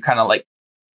bridge when you kind of like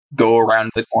go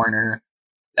around the corner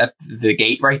at the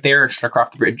gate right there and start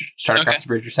across the bridge. Across the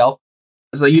bridge yourself.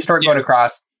 So you start going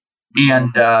across,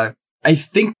 and I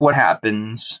think what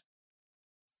happens.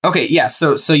 Okay, yeah.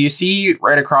 So you see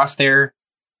right across there,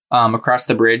 across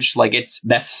the bridge, like it's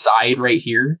that side right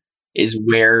here is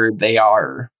where they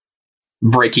are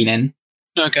breaking in.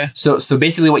 Okay. So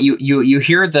basically, what you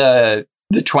hear the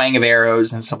twang of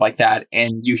arrows and stuff like that,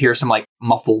 and you hear some like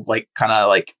muffled, like kind of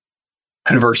like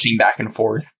conversing back and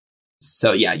forth.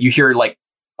 So yeah, you hear like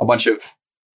a bunch of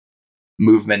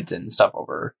movement and stuff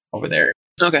over there.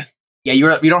 Okay. Yeah,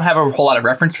 you don't have a whole lot of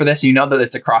reference for this. You know that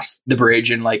it's across the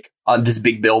bridge and like on this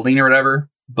big building or whatever,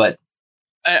 but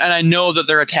And I know that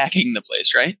they're attacking the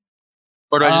place, right?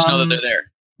 Or do I just know that they're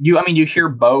there? You hear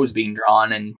bows being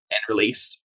drawn and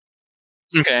released.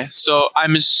 Okay, so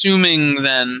I'm assuming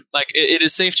then, like, it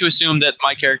is safe to assume that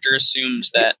my character assumes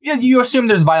that. Yeah, you assume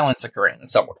there's violence occurring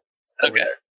somewhere. Okay.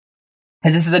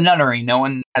 Because this is a nunnery, no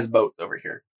one has boats over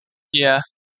here. Yeah.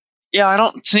 Yeah, I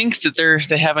don't think that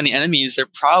they have any enemies. They're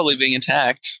probably being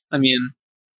attacked. I mean,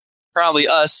 probably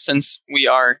us, since we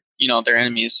are, their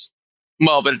enemies.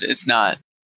 Well, but it's not,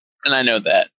 and I know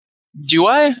that. Do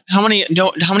I? How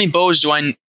many bows do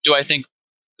I think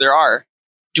there are?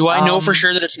 Do I know for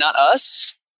sure that it's not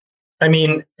us? I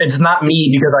mean, it's not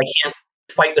me because I can't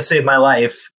fight to save my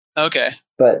life. Okay.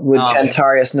 But would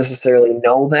Cantarius necessarily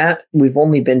know that? We've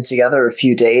only been together a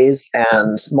few days,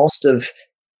 and most of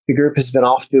the group has been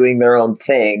off doing their own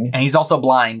thing. And he's also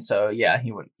blind, so yeah,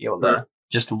 he wouldn't be able to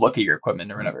just look at your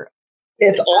equipment or whatever.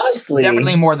 It's honestly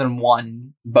definitely more than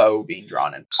one bow being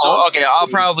drawn in. So, okay, I'll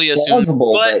probably assume.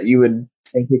 Plausible that you would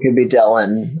think it could be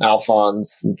Dylan,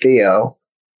 Alphonse, and Theo.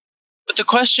 But the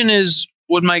question is,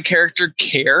 would my character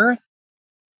care?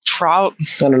 I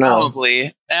don't know.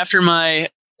 Probably. After my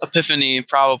epiphany,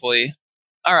 probably.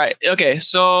 All right, okay,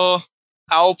 so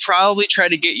I'll probably try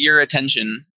to get your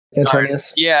attention.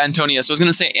 Antonius? Yeah, Antonius. I was going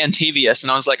to say Antavius,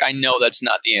 and I was like, I know that's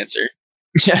not the answer.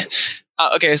 Yeah.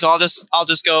 Okay, so I'll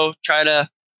just go try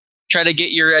to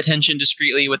get your attention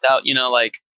discreetly without,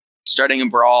 like starting a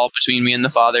brawl between me and the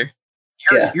father.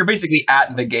 You're basically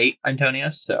at the gate,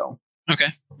 Antonius, so. Okay.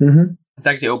 Mm-hmm. It's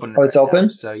actually open. Oh, it's open?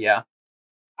 So, yeah.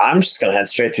 I'm just going to head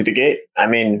straight through the gate. I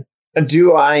mean,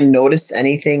 do I notice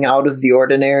anything out of the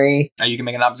ordinary? You can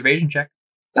make an observation check.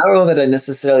 I don't know that I'd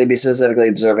necessarily be specifically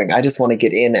observing. I just want to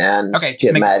get in and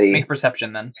get Maddie make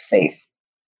perception then. safe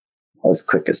as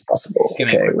quick as possible.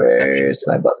 Okay, where's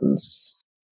my buttons?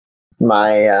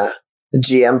 My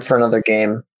GM for another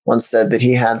game once said that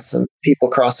he had some people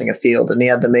crossing a field and he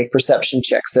had to make perception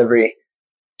checks every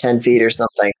 10 feet or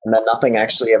something, and then nothing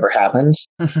actually ever happened.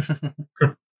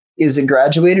 Is it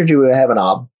graduated or do I have an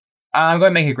ob? I'm going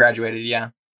to make it graduated, yeah.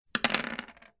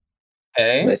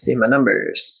 Okay. I see my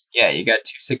numbers. Yeah, you got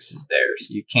 2 6s there, so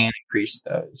you can increase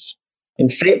those.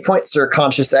 And fate points are a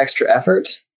conscious extra effort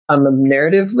on them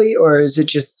narratively, or is it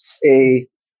just a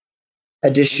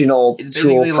additional it's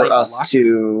tool for like us luck.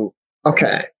 to...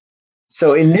 Okay.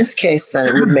 So in this case, then,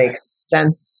 it would make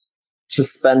sense to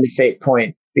spend a fate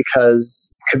point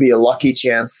because it could be a lucky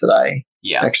chance that I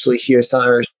actually hear some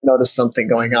or notice something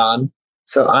going on.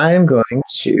 So I'm going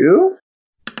to.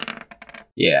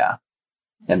 Yeah.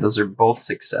 And those are both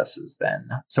successes then.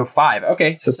 So 5.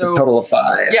 Okay. So it's a total of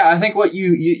 5. Yeah, I think what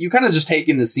you kind of just take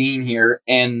in the scene here,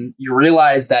 and you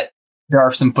realize that there are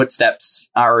some footsteps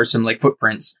or some like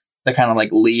footprints that kind of like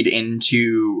lead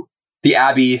into the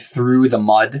Abbey through the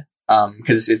mud,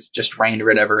 because it's just rained or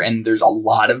whatever, and there's a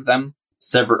lot of them,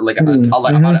 several like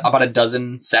about a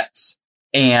dozen sets,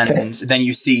 and then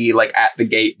you see like at the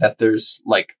gate that there's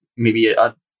like maybe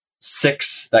a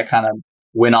 6 that kind of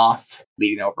went off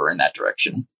leading over in that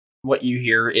direction. What you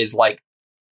hear is like,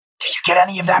 "Did you get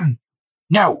any of them?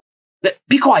 No.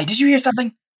 Be quiet. Did you hear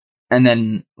something?" And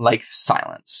then like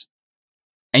silence.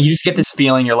 And you just get this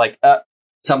feeling you're like,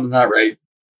 something's not right.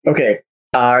 Okay.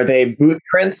 Are they boot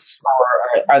prints,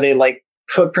 or are they like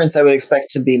footprints I would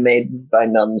expect to be made by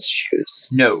nuns' shoes?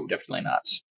 No, definitely not.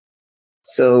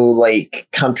 So like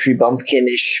country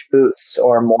bumpkin-ish boots,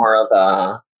 or more of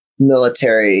a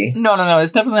military. No.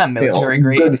 It's definitely not military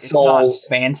grade. Good It's soles.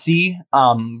 not fancy,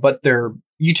 but they're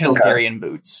utilitarian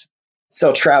boots.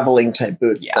 So traveling type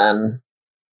boots then.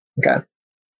 Okay.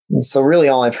 And so really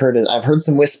all I've heard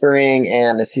some whispering,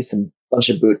 and I see some bunch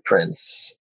of boot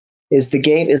prints. Is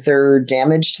there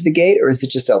damage to the gate, or is it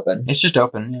just open? It's just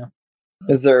open, yeah.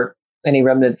 Is there any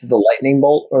remnants of the lightning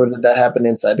bolt, or did that happen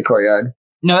inside the courtyard?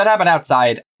 No, that happened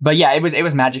outside. But yeah, it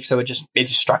was magic, so it just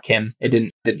struck him. It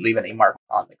didn't leave any mark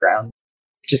on the ground.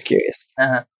 Just curious.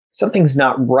 Uh-huh. Something's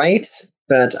not right,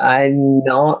 but I'm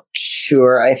not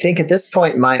sure. I think at this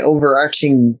point my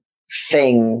overarching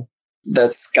thing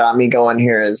that's got me going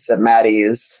here is that Maddie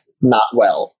is not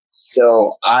well.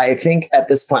 So I think at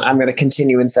this point I'm going to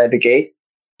continue inside the gate.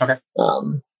 Okay.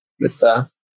 With the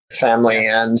family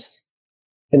and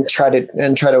try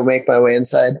to make my way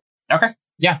inside. Okay.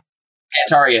 Yeah.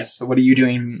 Antarius, what are you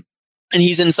doing? And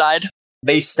he's inside?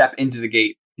 They step into the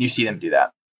gate. You see them do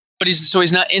that. But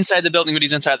he's not inside the building, but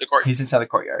he's inside the court. He's inside the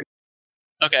courtyard.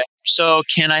 Okay. So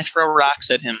can I throw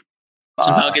rocks at him?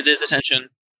 Somehow gets his attention.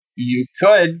 You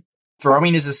could.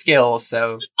 Throwing is a skill,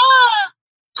 so...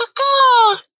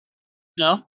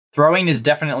 No? Throwing is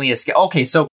definitely a skill. Okay,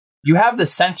 so you have the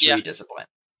sensory discipline.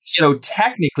 So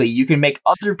technically, you can make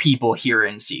other people hear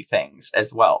and see things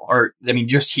as well. Or, I mean,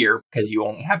 just hear, because you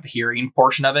only have the hearing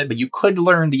portion of it, but you could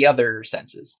learn the other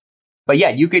senses. But yeah,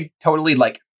 you could totally,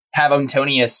 like, have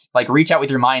Antonius, like, reach out with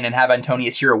your mind and have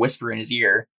Antonius hear a whisper in his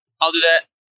ear. I'll do that.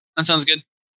 That sounds good.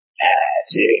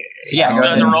 So yeah, I'm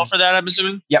going to roll for that, I'm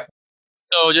assuming? Yep.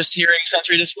 So just hearing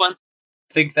sensory discipline?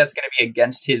 I think that's going to be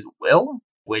against his will,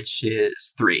 which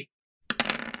is 3.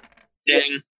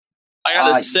 Dang. I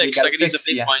got a 6. I could use a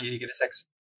big point. You get a 6.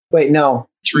 Wait, no.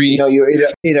 3. No,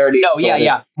 it already No, exploded.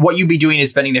 yeah. What you'd be doing is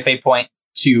spending the fate point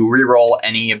to re-roll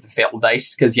any of the failed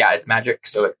dice, because, yeah, it's magic,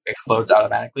 so it explodes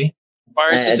automatically.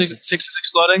 Why is 6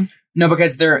 exploding? No,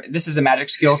 because this is a magic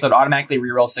skill, so it automatically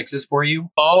re-rolls 6s for you.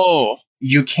 Oh.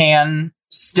 You can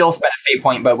still spend a fate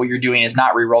point, but what you're doing is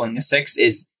not re-rolling the 6,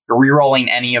 is you're re-rolling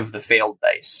any of the failed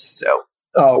dice. So.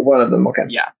 Oh, one of them, okay.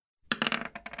 Yeah.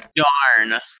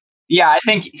 Darn. Yeah, I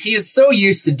think he's so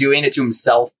used to doing it to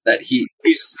himself that he's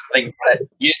just thinking that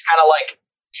you just kind of like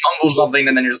mumble something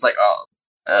and then you're just like,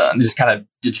 and it just kind of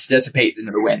dissipates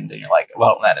into the wind and you're like,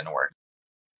 well, that didn't work.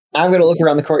 I'm going to look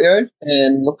around the courtyard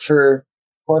and look for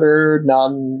Porter,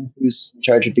 None, who's in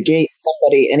charge of the gate,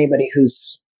 anybody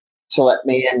who's to let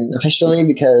me in officially,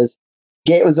 because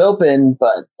the gate was open,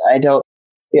 but I'm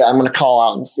going to call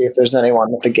out and see if there's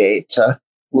anyone at the gate to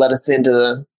let us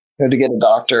into to get a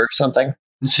doctor or something.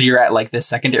 So you're at like the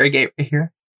secondary gate right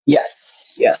here?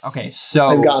 Yes. Okay, so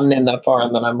I've gotten in that far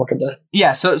and then I'm looking to...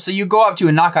 Yeah, so you go up to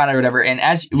a knock on it or whatever, and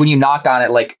when you knock on it,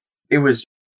 like, it was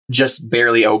just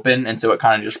barely open, and so it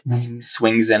kind of just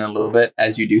swings in a little bit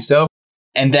as you do so.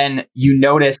 And then you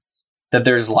notice that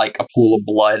there's like a pool of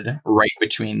blood right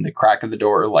between the crack of the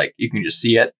door, like you can just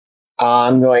see it.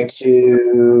 I'm going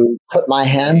to put my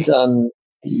hand on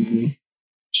the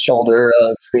shoulder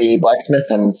of the blacksmith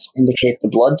and indicate the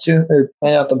blood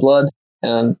point out the blood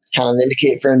and kind of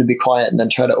indicate for him to be quiet and then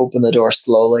try to open the door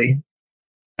slowly.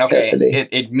 Okay, carefully.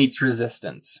 It meets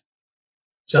resistance.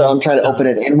 So I'm trying to open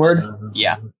it inward.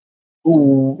 Yeah.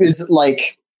 Ooh, is it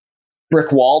like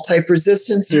brick wall type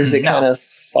resistance, or is it kind of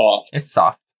soft? It's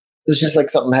soft. It's just like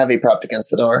something heavy propped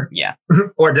against the door. Yeah.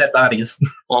 Or dead bodies.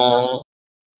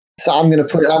 So I'm gonna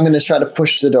try to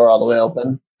push the door all the way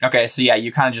open. Okay, so yeah,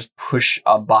 you kind of just push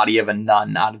a body of a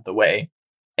nun out of the way.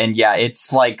 And yeah,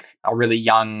 it's like a really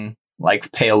young,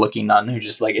 like pale looking nun who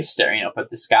just like is staring up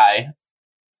at the sky.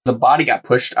 The body got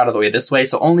pushed out of the way this way,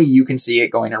 so only you can see it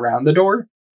going around the door.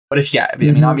 But I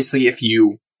mean, obviously if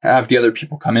you have the other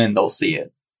people come in, they'll see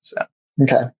it. So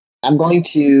okay. I'm going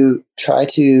to try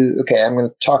to... Okay, I'm going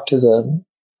to talk to the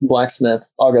blacksmith,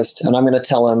 August, and I'm going to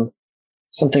tell him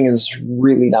something is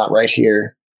really not right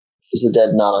here. There's a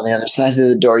dead nun on the other side of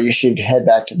the door. You should head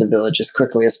back to the village as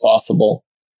quickly as possible.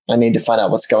 I need to find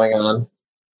out what's going on.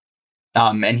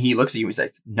 And he looks at you. He's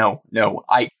like, no,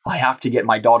 I have to get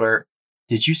my daughter.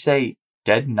 Did you say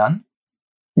dead nun?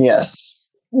 Yes.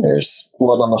 There's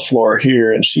blood on the floor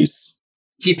here, and she's...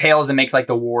 He pales and makes like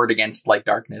the ward against like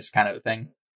darkness kind of thing.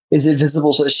 Is it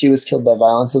visible that she was killed by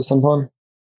violence of some form?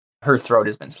 Her throat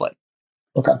has been slit.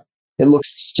 Okay. It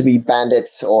looks to be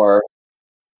bandits or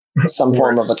some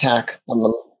form of attack on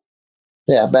them.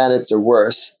 Yeah, bandits or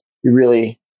worse. We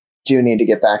really do need to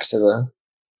get back to the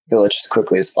village as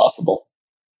quickly as possible.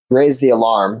 Raise the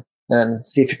alarm and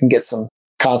see if you can get some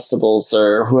constables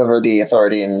or whoever the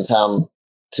authority in the town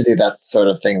to do that sort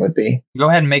of thing would be. Go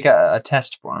ahead and make a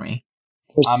test for me.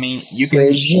 I mean, you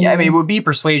can. Yeah, I mean, it would be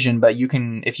persuasion, but you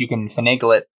can, if you can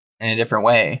finagle it in a different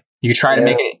way, you could try to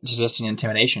make it just an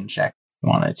intimidation check if you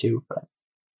wanted to. But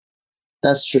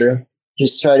that's true.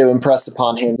 Just try to impress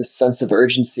upon him this sense of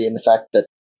urgency and the fact that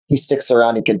he sticks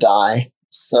around, he could die.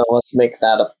 So let's make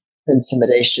that a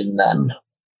intimidation then.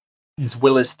 His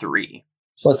will is 3.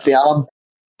 What's the ob?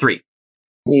 3.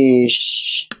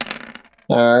 Yeesh.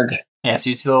 Arg. Yes,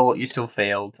 you still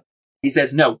failed. He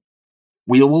says, no,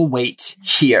 we will wait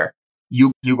here.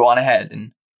 You go on ahead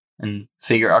and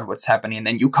figure out what's happening, and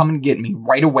then you come and get me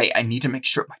right away. I need to make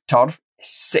sure my daughter is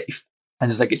safe.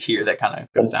 And there's like a tear that kind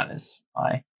of goes down his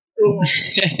eye.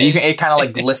 It kind of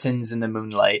like glistens in the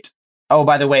moonlight. Oh,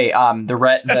 by the way,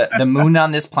 the moon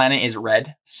on this planet is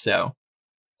red, so.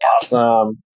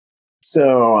 Awesome.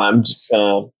 So I'm just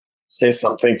gonna say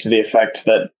something to the effect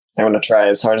that I'm gonna try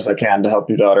as hard as I can to help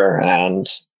your daughter, and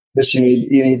but you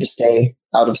need to stay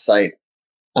out of sight.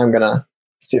 I'm gonna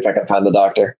see if I can find the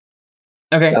doctor.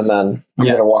 Okay. And then I'm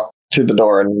gonna walk through the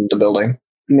door in the building.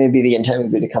 Maybe the intent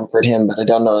would be to comfort him, but I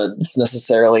don't know that it's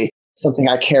necessarily something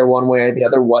I care one way or the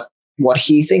other what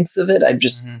he thinks of it.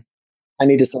 I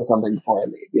need to say something before I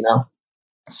leave, you know?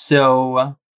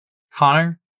 So,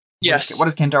 Connor? Yes. What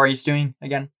is Kentarius doing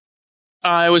again?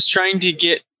 I was trying to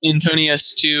get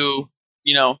Antonius to,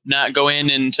 not go in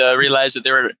and to realize that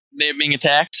they're being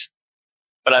attacked,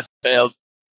 but I failed.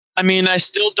 I mean, I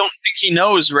still don't think he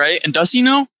knows, right? And does he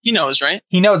know? He knows, right?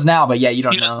 He knows now, but yeah, you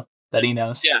don't know that he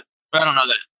knows. Yeah, but I don't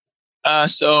know that.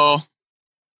 So,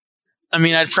 I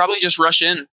mean, I'd probably just rush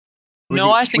in.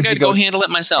 I think I'd go handle it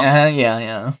myself.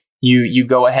 Yeah. You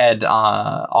go ahead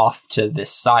off to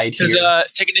this side here. Because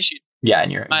take initiative. Yeah,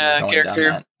 and you're going character. down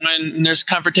that. When there's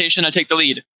confrontation, I take the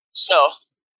lead. So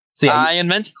yeah, I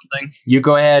invent something. You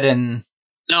go ahead and...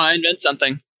 No, I invent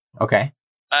something. Okay.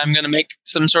 I'm going to make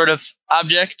some sort of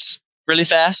object really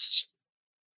fast.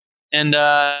 And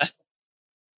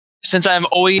since I'm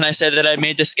OE, and I said that I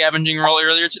made the scavenging roll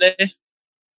earlier today.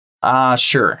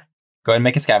 Sure. Go ahead and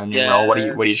make a scavenging roll. What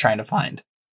are you trying to find?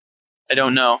 I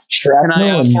don't know. Shrapnel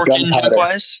can I fork in gunpowder.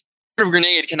 junkwise?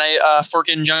 Grenade. Can I fork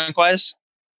in junkwise?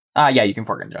 Yeah, you can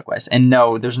fork in junkwise. And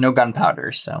no, there's no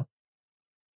gunpowder, so.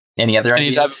 Any other Any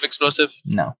ideas? type of explosive?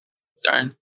 No.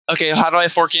 Darn. Okay, how do I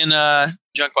fork in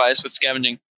junkwise with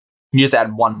scavenging? You just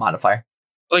add one modifier.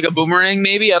 Like a boomerang,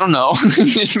 maybe? I don't know.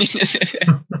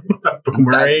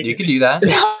 Boomerang. You can do that.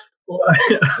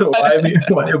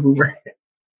 Why a boomerang?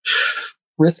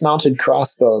 Wrist-mounted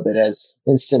crossbow that has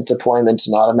instant deployment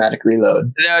and automatic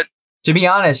reload. To be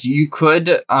honest, you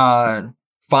could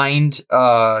find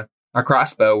a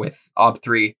crossbow with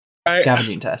Ob3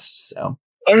 scavenging test. So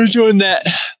I'm doing that.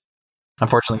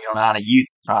 Unfortunately, you don't know how to use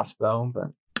a crossbow,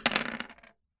 but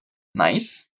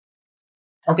nice.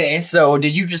 Okay, so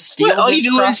did you just steal all this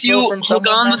you do is crossbow you from hook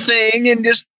someone? on the thing and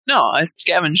just I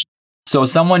scavenged. So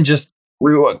someone just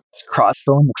threw a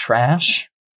crossbow in the trash?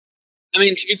 I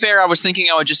mean, to be fair, I was thinking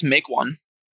I would just make one,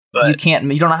 but You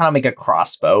don't know how to make a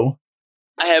crossbow.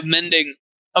 I have mending.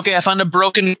 Okay, I found a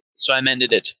broken, so I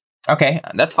mended it. Okay,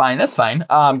 that's fine.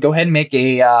 Go ahead and make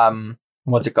a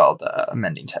what's it called? A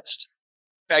mending test.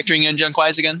 Factoring in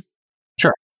junkwise again.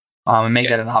 And make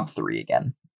that an Ob3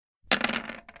 again.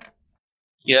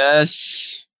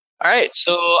 Yes. All right,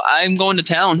 so I'm going to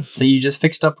town. So you just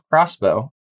fixed up a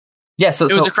crossbow. Yeah, so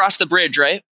It was across the bridge,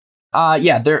 right?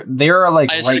 yeah, they're like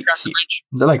I just right went across the here. bridge.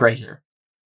 They're like right here.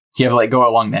 You have to like go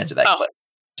along the edge of that Oh. cliff.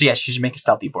 So yeah, you should make a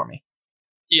stealthy for me.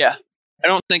 Yeah. I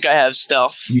don't think I have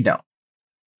stealth. You don't.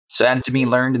 So add it to be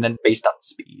learned and then based on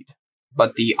speed.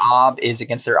 But the ob is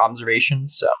against their observation,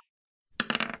 so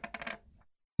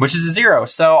which is a 0.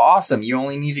 So awesome. You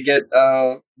only need to get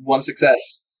 1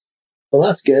 success. Well,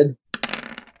 that's good.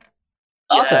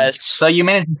 Awesome. Yes. So you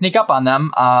managed to sneak up on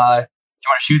them. You want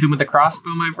to shoot them with a crossbow,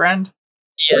 my friend?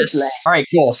 Yes. All right,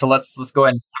 cool. So let's go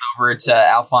ahead and put over to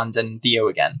Alphonse and Theo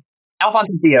again. Alphonse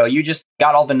and Theo, you just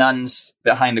got all the nuns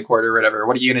behind the court or whatever.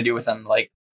 What are you going to do with them?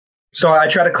 Like, So I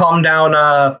try to calm down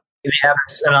the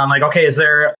abbess, and I'm like, okay, is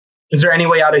there any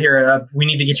way out of here? We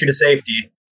need to get you to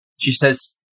safety. she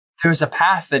says, there's a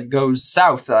path that goes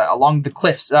south along the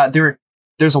cliffs.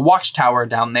 There's a watchtower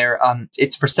down there.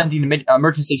 It's for sending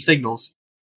emergency signals.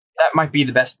 That might be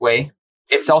the best way.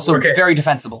 It's also very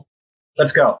defensible.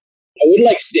 Let's go. I would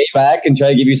like stay back and try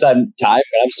to give you some time,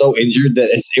 but I'm so injured that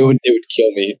it would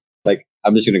kill me. Like,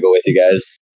 I'm just gonna go with you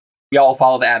guys. We all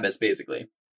follow the abbess, basically.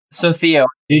 So, Theo,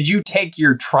 did you take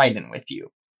your trident with you?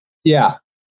 Yeah,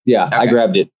 Okay. I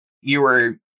grabbed it. You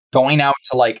were going out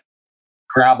to like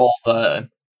grab all the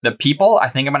people. I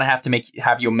think I'm gonna have to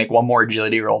have you make one more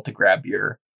agility roll to grab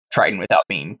your trident without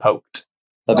being poked.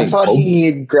 I thought he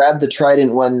had grabbed the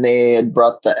trident when they had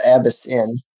brought the abbess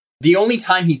in. The only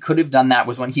time he could have done that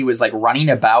was when he was like running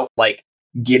about, like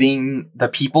getting the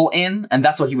people in, and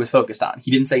that's what he was focused on. He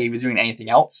didn't say he was doing anything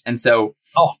else, and so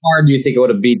How hard do you think it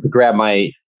would have been to grab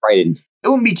my trident? it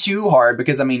wouldn't be too hard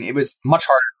because I mean it was much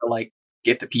harder to like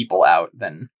get the people out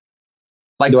than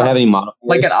like Do I have any modifiers?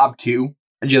 like an ob 2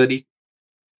 agility. Do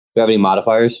I have any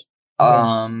modifiers? Do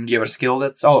you have a skill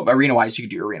that's arena wise? You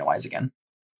could do arena wise again.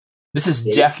 This is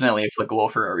definitely applicable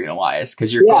for arena wise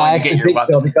because you're going to get your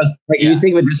weapon. So, because like you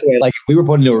think of it this way, like if we were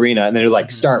put into arena and they're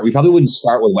like start, we probably wouldn't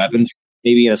start with weapons.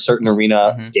 Maybe in a certain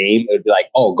arena game, it would be like,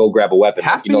 oh, go grab a weapon.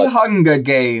 Happy like, Hunger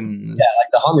Games. Yeah,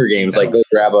 like the Hunger Games, like go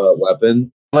grab a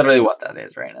weapon. Literally what that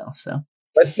is right now. So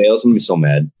if I fail, I'm gonna be so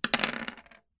mad.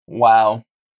 Wow,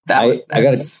 I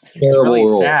got a terrible really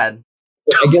roll. sad.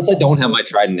 I guess I don't have my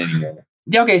trident anymore.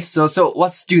 Yeah, okay, so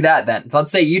let's do that then.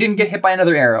 Let's say you didn't get hit by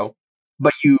another arrow,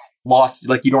 but you lost,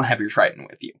 like you don't have your trident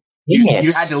with you. You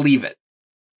had to leave it.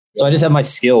 So I just have my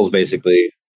skills basically.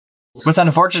 But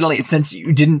unfortunately, since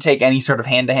you didn't take any sort of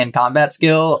hand-to-hand combat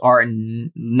skill or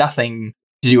nothing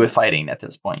to do with fighting at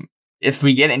this point, if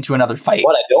we get into another fight,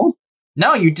 What, I don't?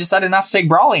 no, you decided not to take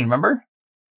brawling. Remember?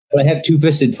 But I have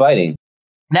two-fisted fighting.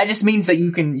 That just means that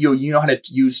you know how to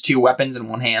use two weapons in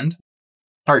one hand,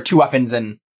 or two weapons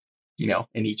in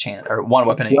each hand, or one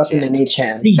weapon in each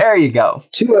hand. There you go.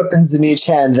 Two weapons in each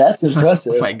hand. That's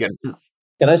impressive. Oh my goodness.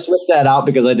 Can I switch that out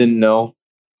because I didn't know?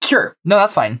 Sure. No,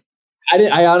 that's fine.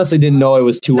 I honestly didn't know it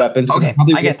was two weapons. Okay,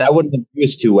 I get that. I wouldn't have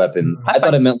used two weapons. That's I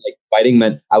thought fine. it meant like fighting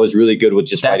meant I was really good with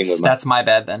just fighting with my. That's my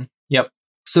bad then. Yep.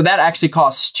 So that actually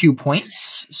costs 2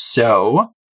 points.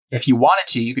 So if you wanted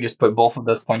to, you could just put both of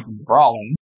those points into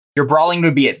brawling. Your brawling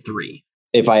would be at 3.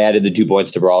 If I added the 2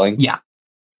 points to brawling? Yeah.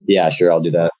 Yeah, sure, I'll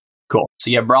do that. Cool. So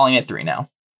you have brawling at 3 now.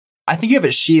 I think you have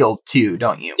a shield too,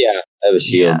 don't you? Yeah, I have a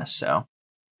shield. Yeah, so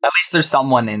at least there's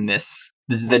someone in this,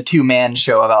 the two-man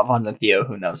show of Alphonse and Theo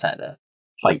who knows how to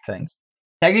fight things.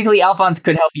 Technically, Alphonse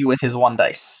could help you with his 1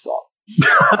 dice. So.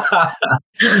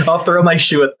 I'll throw my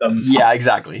shoe at them. Yeah,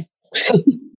 exactly.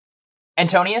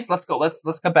 Antonius, let's go. Let's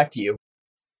cut back to you.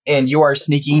 And you are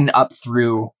sneaking up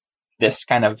through this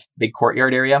kind of big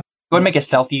courtyard area. Go ahead and make a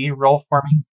stealthy roll for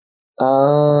me.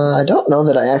 I don't know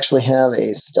that I actually have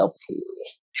a stealthy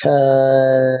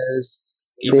because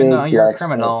even though you're a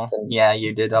criminal, yeah,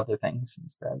 you did other things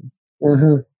instead.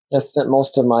 I spent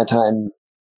most of my time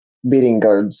beating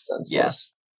guards senseless.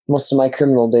 Yes. Most of my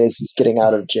criminal days was getting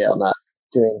out of jail, not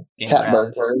doing cat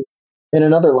burglary. In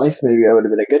another life, maybe I would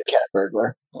have been a good cat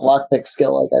burglar. Lockpick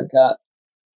skill like I've got.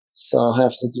 So I'll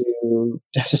have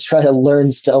to try to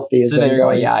learn stealthy as I'm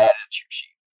going. Yeah, I added a cheat sheet.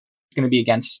 It's going to be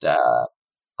against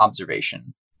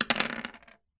observation.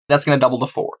 That's going to double to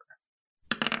 4.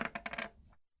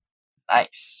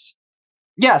 Nice.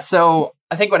 Yeah, so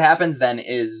I think what happens then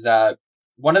is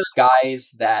one of the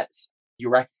guys that you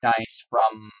recognize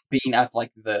from being at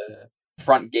like the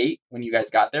front gate when you guys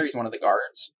got there, he's one of the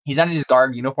guards. He's not in his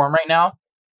guard uniform right now.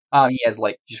 He has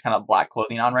like just kind of black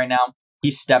clothing on right now. He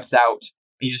steps out.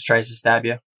 He just tries to stab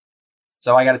you.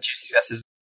 So I got 2 successes.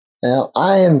 Now,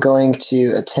 I am going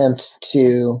to attempt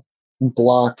to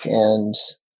block and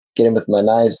get him with my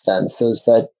knives then. So is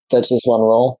that's just one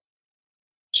roll?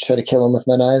 Just try to kill him with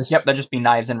my knives? Yep, that'd just be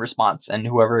knives in response, and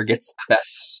whoever gets the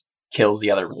best kills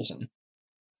the other person.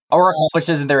 Or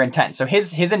accomplishes their intent. So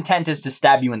his intent is to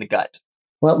stab you in the gut.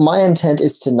 Well, my intent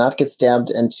is to not get stabbed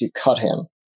and to cut him.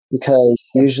 Because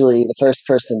usually the first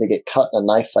person to get cut in a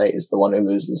knife fight is the one who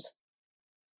loses.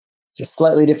 It's a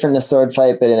slightly different in a sword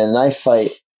fight, but in a knife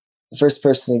fight, the first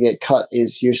person to get cut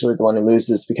is usually the one who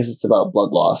loses because it's about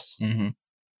blood loss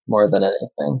more than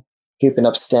anything. Keeping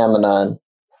up stamina and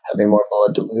having more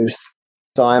blood to lose.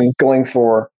 So I'm going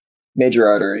for major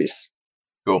arteries.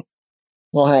 Cool.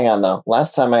 Well, hang on though.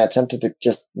 Last time I attempted to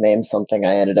just name something,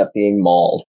 I ended up being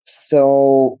mauled.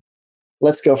 So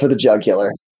let's go for the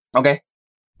jugular. Okay.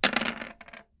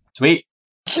 Sweet.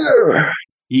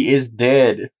 He is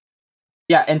dead.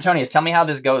 Yeah, Antonius, tell me how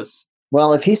this goes.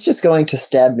 Well, if he's just going to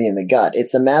stab me in the gut,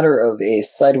 it's a matter of a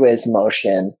sideways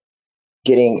motion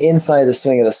getting inside the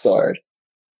swing of the sword.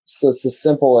 So it's as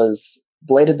simple as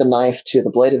blade of the knife to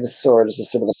the blade of his sword is a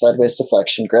sort of a sideways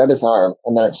deflection, grab his arm,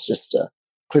 and then it's just a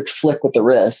quick flick with the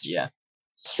wrist. Yeah.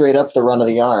 Straight up the run of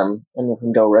the arm, and we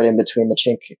can go right in between the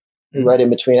chink, right in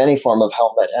between any form of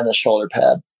helmet and a shoulder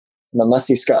pad. And unless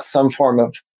he's got some form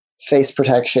of face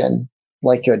protection,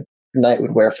 like a knight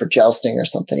would wear for jousting or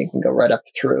something, he can go right up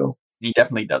through. He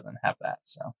definitely doesn't have that,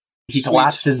 so. He Sweet.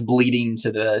 collapses bleeding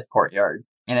to the courtyard.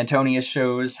 And Antonius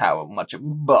shows how much of a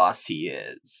boss he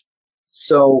is.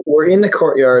 So we're in the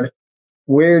courtyard.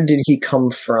 Where did he come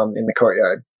from in the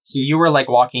courtyard? So you were like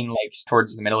walking like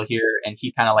towards the middle here, and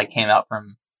he kind of like came out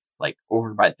from like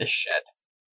over by the shed.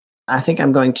 I think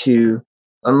I'm going to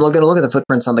look at the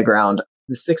footprints on the ground.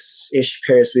 The 6-ish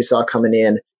pairs we saw coming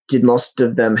in, did most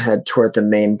of them head toward the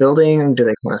main building? Do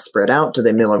they kind of spread out? Do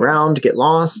they mill around, get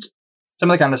lost? Some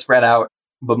of them kind of spread out,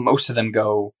 but most of them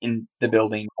go in the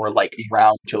building or like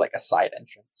around to like a side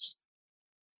entrance.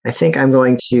 I think I'm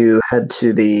going to head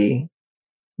to the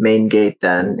main gate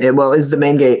then. Is the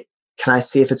main gate, can I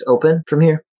see if it's open from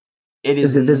here? It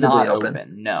is it visibly not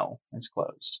open? No, it's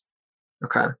closed.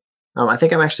 Okay. I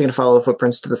think I'm actually going to follow the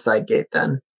footprints to the side gate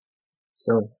then.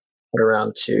 So head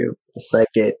around to the side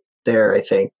gate there, I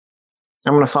think.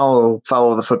 I'm going to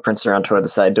follow the footprints around toward the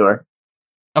side door.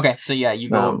 Okay, so yeah, you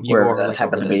go wherever over, that like,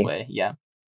 happened over to this be. way. Yeah.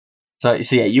 So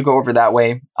yeah, you go over that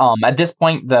way. At this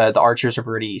point, the archers have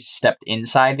already stepped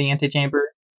inside the antechamber,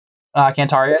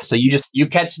 Cantaria. So you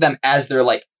catch them as they're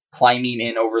like climbing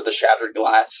in over the shattered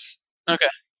glass. Okay.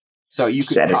 So you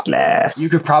could Shattered glass. you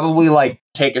could probably like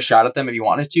take a shot at them if you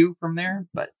wanted to from there,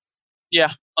 but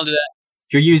Yeah, I'll do that.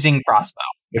 if you're using crossbow,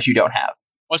 which you don't have.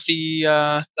 What's the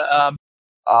 4. a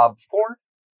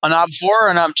knob 4 or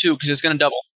a knob 2? Because it's going to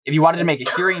double. If you wanted to make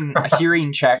a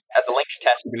hearing check as a linked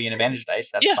test to give you an advantage dice,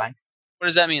 that's Yeah. fine. What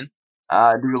does that mean?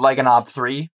 Do like a knob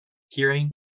 3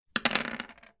 hearing.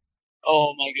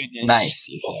 Oh my goodness. Nice.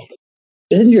 You failed.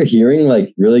 Isn't your hearing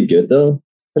like really good though?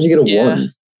 How'd you get a Yeah.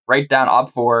 1? Write down ob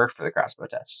 4 for the crossbow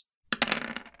test.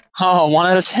 Oh,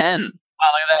 1 out of 10. Oh, look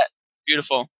at that.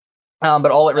 Beautiful.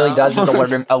 But all it really does is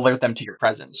alert them to your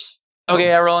presence.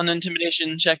 Okay, I roll an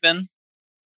intimidation check then.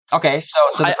 Okay, so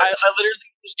I literally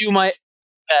just do my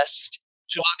best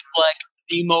to look like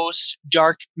the most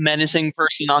dark, menacing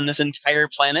person on this entire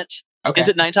planet. okay. Is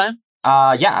it nighttime?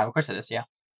 Yeah, of course it is. Yeah.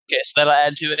 Okay, so that'll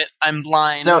add to it. I'm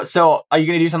blind. So are you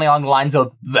gonna do something along the lines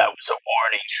of that was a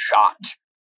warning shot?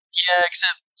 Yeah,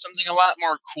 except something a lot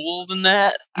more cool than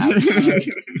that.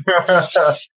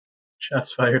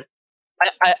 Shots fired.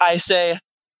 I say,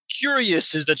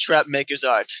 curious is the trap maker's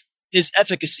art, his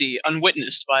efficacy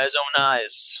unwitnessed by his own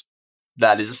eyes.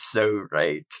 That is so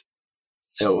right.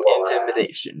 So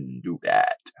intimidation, do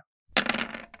that.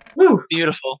 Woo!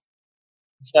 Beautiful.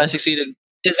 So I succeeded.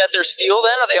 Is that their steal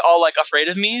then? Are they all like afraid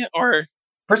of me, or?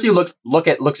 Percy looks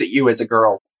at you as a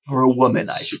girl or a woman,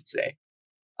 I should say.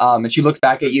 And she looks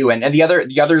back at you, and the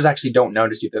others actually don't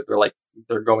notice you. That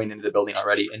they're going into the building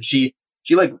already, and she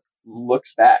like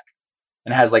looks back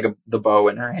and has like the bow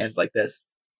in her hands like this.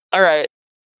 All right.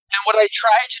 And what I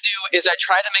try to do is I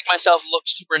try to make myself look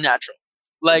supernatural.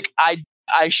 Like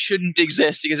I shouldn't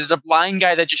exist because there's a blind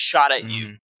guy that just shot at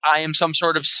you. I am some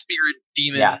sort of spirit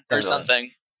demon or totally.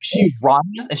 something. She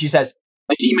runs and she says,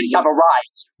 "The demons have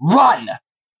arrived! Run!"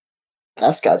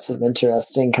 That's got some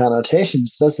interesting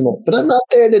connotations, doesn't it? But I'm not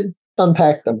there to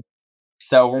unpack them.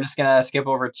 So we're just gonna skip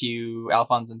over to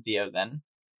Alphonse and Theo then.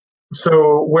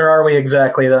 So where are we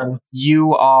exactly then?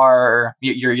 You're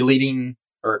leading,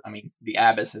 or I mean, the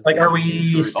abbess is Like, are leading you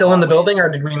we through still in the hallways. building, or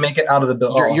did we make it out of the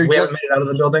building? You're we just- haven't made it out of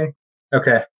the building?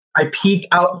 Okay. I peek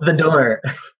out the door.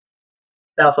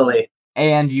 Stealthily.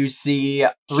 And you see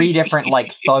 3 different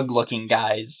like thug-looking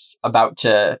guys about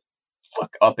to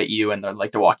look up at you, and they're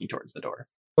walking towards the door.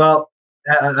 Well,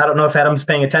 I don't know if Adam's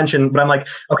paying attention, but I'm like,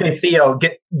 okay, Theo,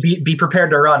 be prepared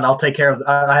to run. I'll take care of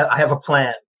I have a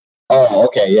plan. Oh,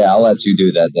 okay, yeah, I'll let you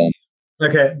do that then.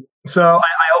 Okay, so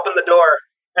I open the door,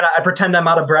 and I pretend I'm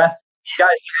out of breath. Guys,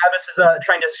 Abbas is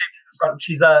trying to escape to the front.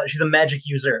 She's a magic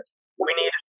user. We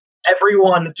need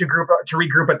everyone to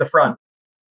regroup at the front.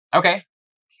 Okay.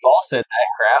 False said that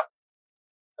crap.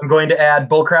 I'm going to add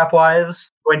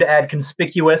bullcrap-wise. I'm going to add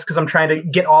conspicuous, because I'm trying to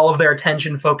get all of their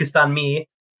attention focused on me.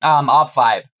 Op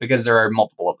 5, because there are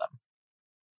multiple of them.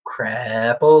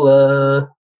 Crapola.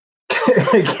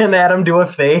 Can Adam do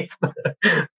a faith?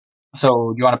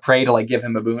 So do you want to pray to like give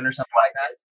him a boon or something like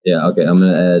that? Yeah, okay, I'm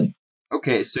going to add...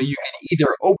 Okay, so you can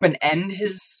either open-end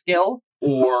his skill,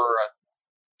 or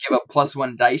give a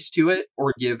 +1 dice to it,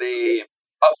 or give a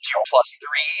up to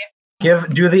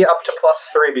 +3. Do the up to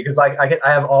 +3 because I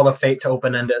have all the fate to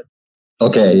open end it.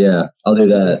 Okay, yeah, I'll do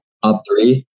that. Up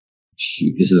 3?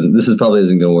 Shoot, this probably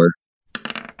isn't going to work.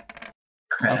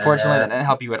 Unfortunately, that didn't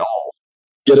help you at all.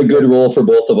 Get a good roll for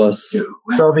both of us. So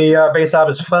the base out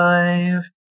is 5.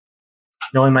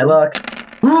 Knowing my luck.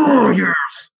 Oh,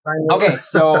 yes! Okay,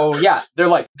 so yeah, they're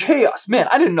like, chaos, man,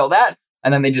 I didn't know that.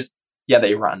 And then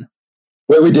they run.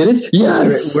 Wait, we did it?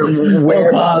 Yes!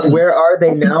 Where are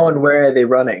they now and where are they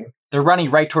running? They're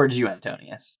running right towards you,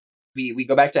 Antonius. We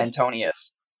go back to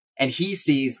Antonius, and he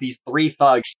sees these 3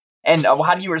 thugs. And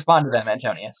how do you respond to them,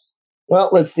 Antonius? Well,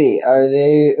 let's see. Are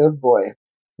they... Oh, boy.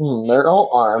 They're all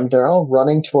armed. They're all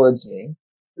running towards me.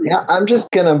 Yeah, I'm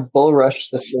just going to bull rush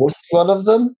the first one of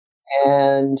them.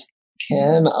 And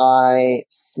can I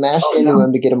smash into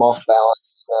him to get him off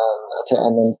balance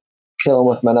and then kill him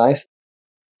with my knife?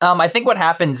 I think what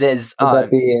happens is Would that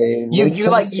be a you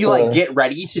get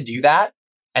ready to do that,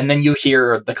 and then you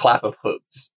hear the clap of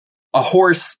hooves. A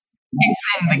horse gets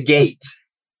in the gate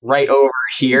right over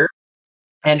here,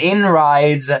 and in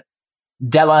rides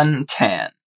Delan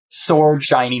Tan, sword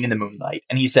shining in the moonlight,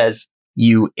 and he says,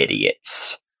 "You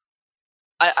idiots."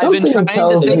 I've been trying to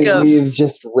tells think me of... we've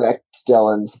just wrecked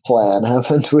Dylan's plan,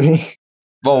 haven't we?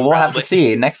 Well, we'll have to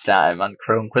see next time on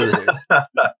Crow Inquisitors.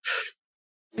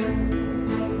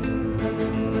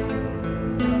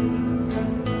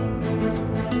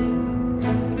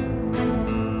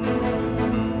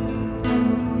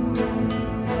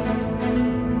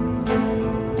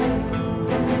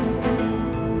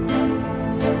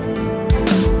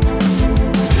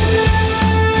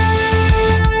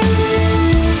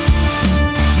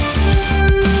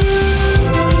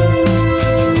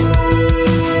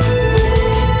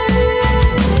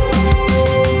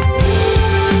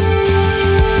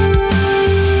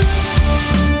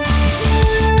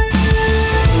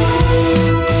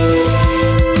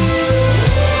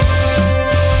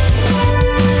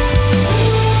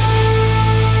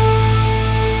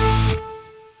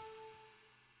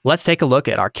 Let's take a look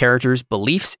at our characters'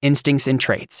 beliefs, instincts, and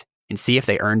traits, and see if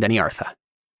they earned any Artha.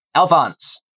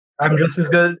 Alphonse. I'm just as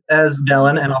good as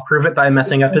Dylan, and I'll prove it by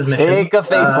messing up his mission. Take a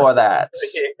fate for that.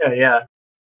 Yeah.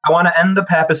 I want to end the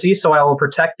papacy, so I will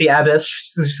protect the abyss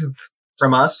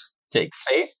from us. Take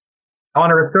fate. I want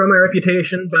to restore my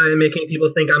reputation by making people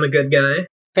think I'm a good guy.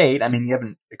 Fate? I mean, you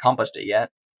haven't accomplished it yet.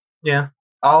 Yeah.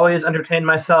 Always entertain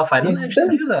myself. I didn't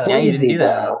actually do that. Yeah, you didn't do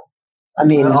that. I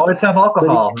mean, always have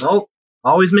alcohol. Nope.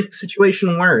 Always make the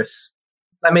situation worse.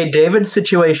 I made David's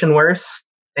situation worse,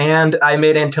 and I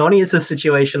made Antonius'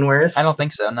 situation worse. I don't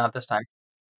think so. Not this time.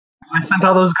 I sent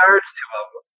all those guards to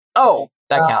him. Oh,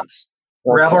 that counts.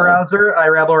 okay. Rabble rouser. I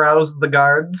rabble roused the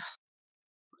guards.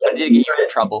 I did get you in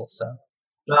trouble, so.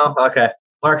 No, okay.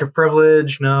 Mark of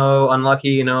privilege. No.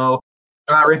 Unlucky. No.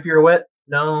 Rapier wit.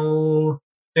 No.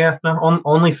 Yeah, no.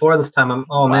 Only 4 this time. Man,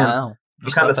 I'm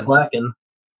kind of slacking.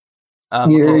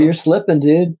 You're slipping,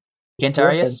 dude.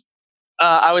 Cantarius?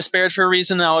 I was spared for a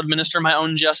reason. I'll administer my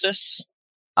own justice.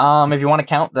 If you want to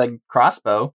count the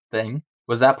crossbow thing,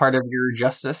 was that part of your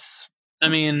justice? I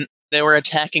mean, they were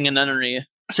attacking a nunnery.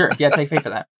 Sure, yeah, take fate for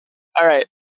that. All right.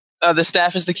 The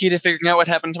staff is the key to figuring out what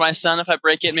happened to my son. If I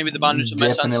break it, maybe the bondage of my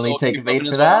son's soul take can be fate broken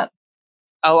for as well. that.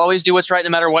 I'll always do what's right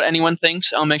no matter what anyone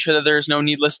thinks. I'll make sure that there is no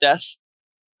needless death.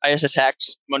 I just attacked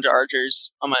a bunch of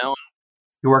archers on my own.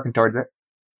 You're working towards it.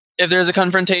 If there's a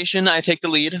confrontation, I take the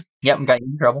lead. Yep, got you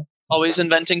in trouble. Always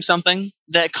inventing something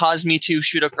that caused me to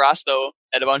shoot a crossbow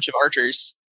at a bunch of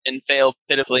archers and fail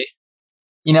pitifully.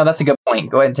 You know, that's a good point.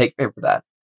 Go ahead and take fate for that.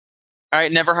 All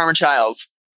right, never harm a child.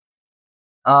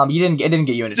 It didn't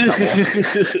get you into trouble.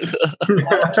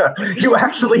 You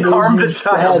actually harmed a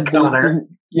child, Connor.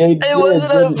 Yeah, It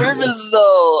wasn't on purpose,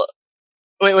 though.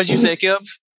 Wait, what'd you say, Caleb?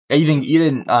 Yeah, you didn't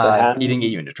get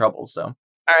you into trouble, so. All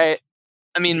right.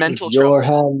 I mean, mental It's your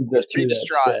trouble. hand that Pretty threw that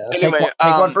distraught. staff. Anyway,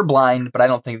 take one for blind, but I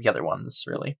don't think the other ones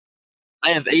really.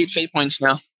 I have 8 fate points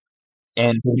now.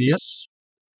 And yes.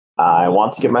 I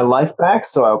want to get my life back,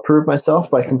 so I'll prove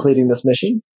myself by completing this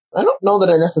mission. I don't know that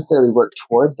I necessarily worked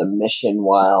toward the mission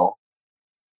while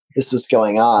this was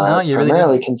going on. No, I was you really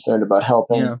primarily didn't. concerned about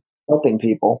helping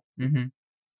people. Mm-hmm.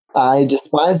 I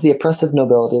despise the oppressive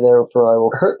nobility, therefore I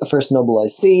will hurt the first noble I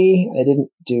see. I didn't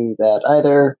do that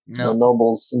either. No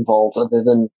nobles involved other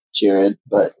than Jared,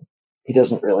 but he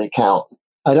doesn't really count.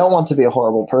 I don't want to be a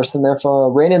horrible person, therefore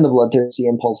I'll rein in the bloodthirsty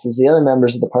impulses. The other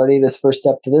members of the party, this first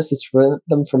step to this is to prevent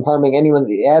them from harming anyone at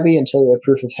the Abbey until we have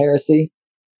proof of heresy.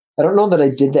 I don't know that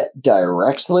I did that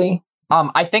directly,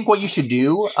 I think what you should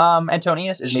do,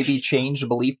 Antonius, is maybe change the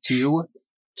belief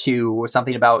to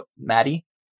something about Maddie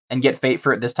and get fate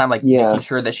for it this time. Like making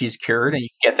sure that she's cured, and you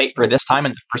can get fate for it this time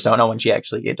and persona when she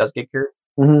actually does get cured.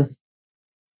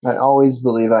 Mm-hmm. I always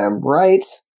believe I am right.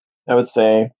 I would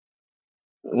say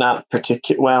not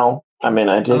particular. Well, I mean,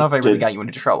 I don't know if I really got you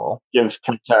into trouble. Give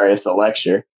Cantarius a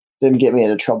lecture. Didn't get me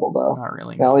into trouble though. Not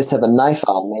really. I always have a knife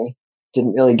on me.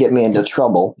 Didn't really get me into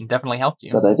trouble. It definitely helped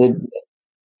you. But I did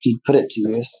put it to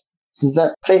use. So is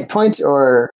that fate point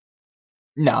or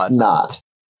no? It's not.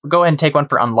 Go ahead and take one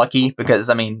for unlucky, because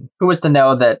I mean, who was to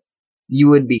know that you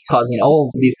would be causing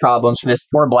all of these problems for this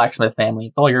poor blacksmith family?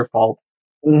 It's all your fault.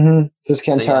 Mm-hmm. Because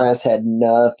Cantarius had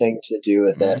nothing to do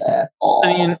with it at all.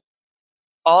 I mean,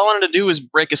 all I wanted to do was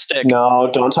break a stick. No,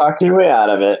 don't talk your way out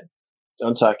of it.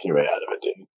 Don't talk your way out of it,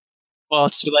 dude. Well,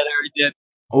 it's too late. I already did.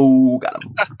 Oh, got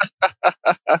him.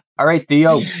 All right,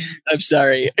 Theo. I'm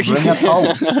sorry. Bring us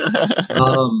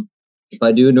home. If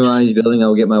I do Norani's building, I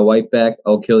will get my wife back.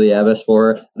 I'll kill the abbess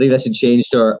for her. I think that should change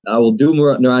to I will do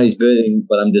Norani's building,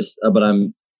 but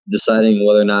I'm deciding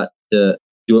whether or not to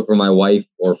do it for my wife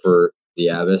or for the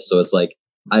abbess. So it's like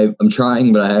I'm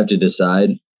trying, but I have to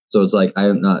decide. So it's like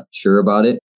I'm not sure about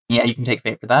it. Yeah, you can take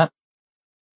fate for that.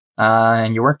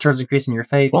 And you worked towards increasing your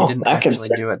faith. Well, you didn't actually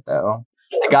do it, though.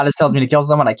 The goddess tells me to kill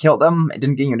someone, I killed them. It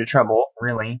didn't get you into trouble,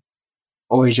 really.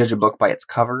 Always judge a book by its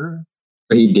cover.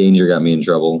 Great danger got me in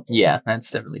trouble. Yeah,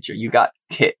 that's definitely true. You got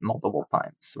hit multiple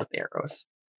times with arrows.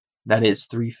 That is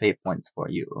 3 fate points for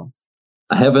you.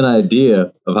 I have an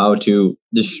idea of how to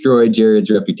destroy Jared's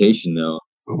reputation, though.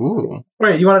 Ooh.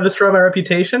 Wait, you want to destroy my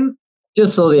reputation?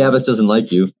 Just so the abbess doesn't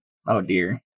like you. Oh,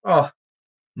 dear. Oh,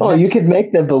 you could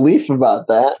make them believe about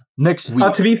that. Next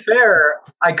week. to be fair,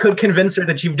 I could convince her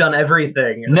that you've done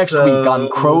everything. Next week on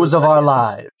Crows of Our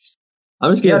Lives.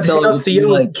 I'm just gonna tell her that Theo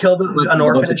you like killed an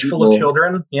orphanage full of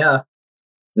children. Yeah,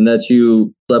 and that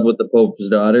you slept with the Pope's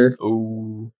daughter.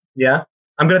 Ooh. yeah.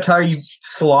 I'm gonna tell her you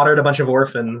slaughtered a bunch of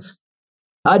orphans.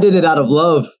 I did it out of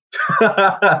love.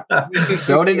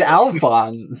 So did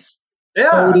Alphonse. Yeah.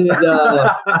 So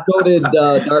did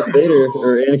Darth Vader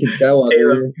or Anakin Skywalker.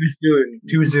 Caleb,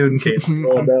 too soon, Caleb.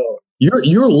 Oh no.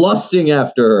 You're lusting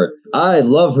after her. I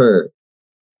love her.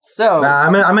 So Nah,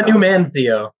 I'm a new man,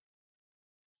 Theo.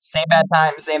 same bad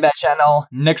time, same bad channel.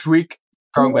 Next week,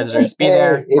 Crowing Visitors. Be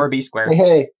there or be square.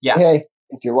 Hey, Yeah. hey.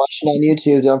 If you're watching on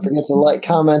YouTube, don't forget to like,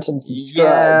 comment, and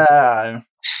subscribe.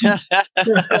 Yeah.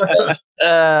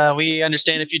 We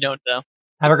understand if you don't, though.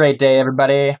 Have a great day,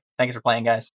 everybody. Thanks for playing,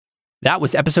 guys. That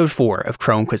was episode 4 of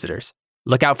Crow Inquisitors.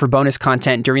 Look out for bonus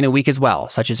content during the week as well,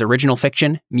 such as original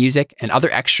fiction, music, and other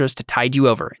extras to tide you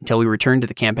over until we return to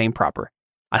the campaign proper.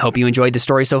 I hope you enjoyed the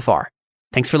story so far.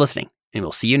 Thanks for listening, and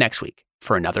we'll see you next week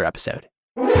for another episode.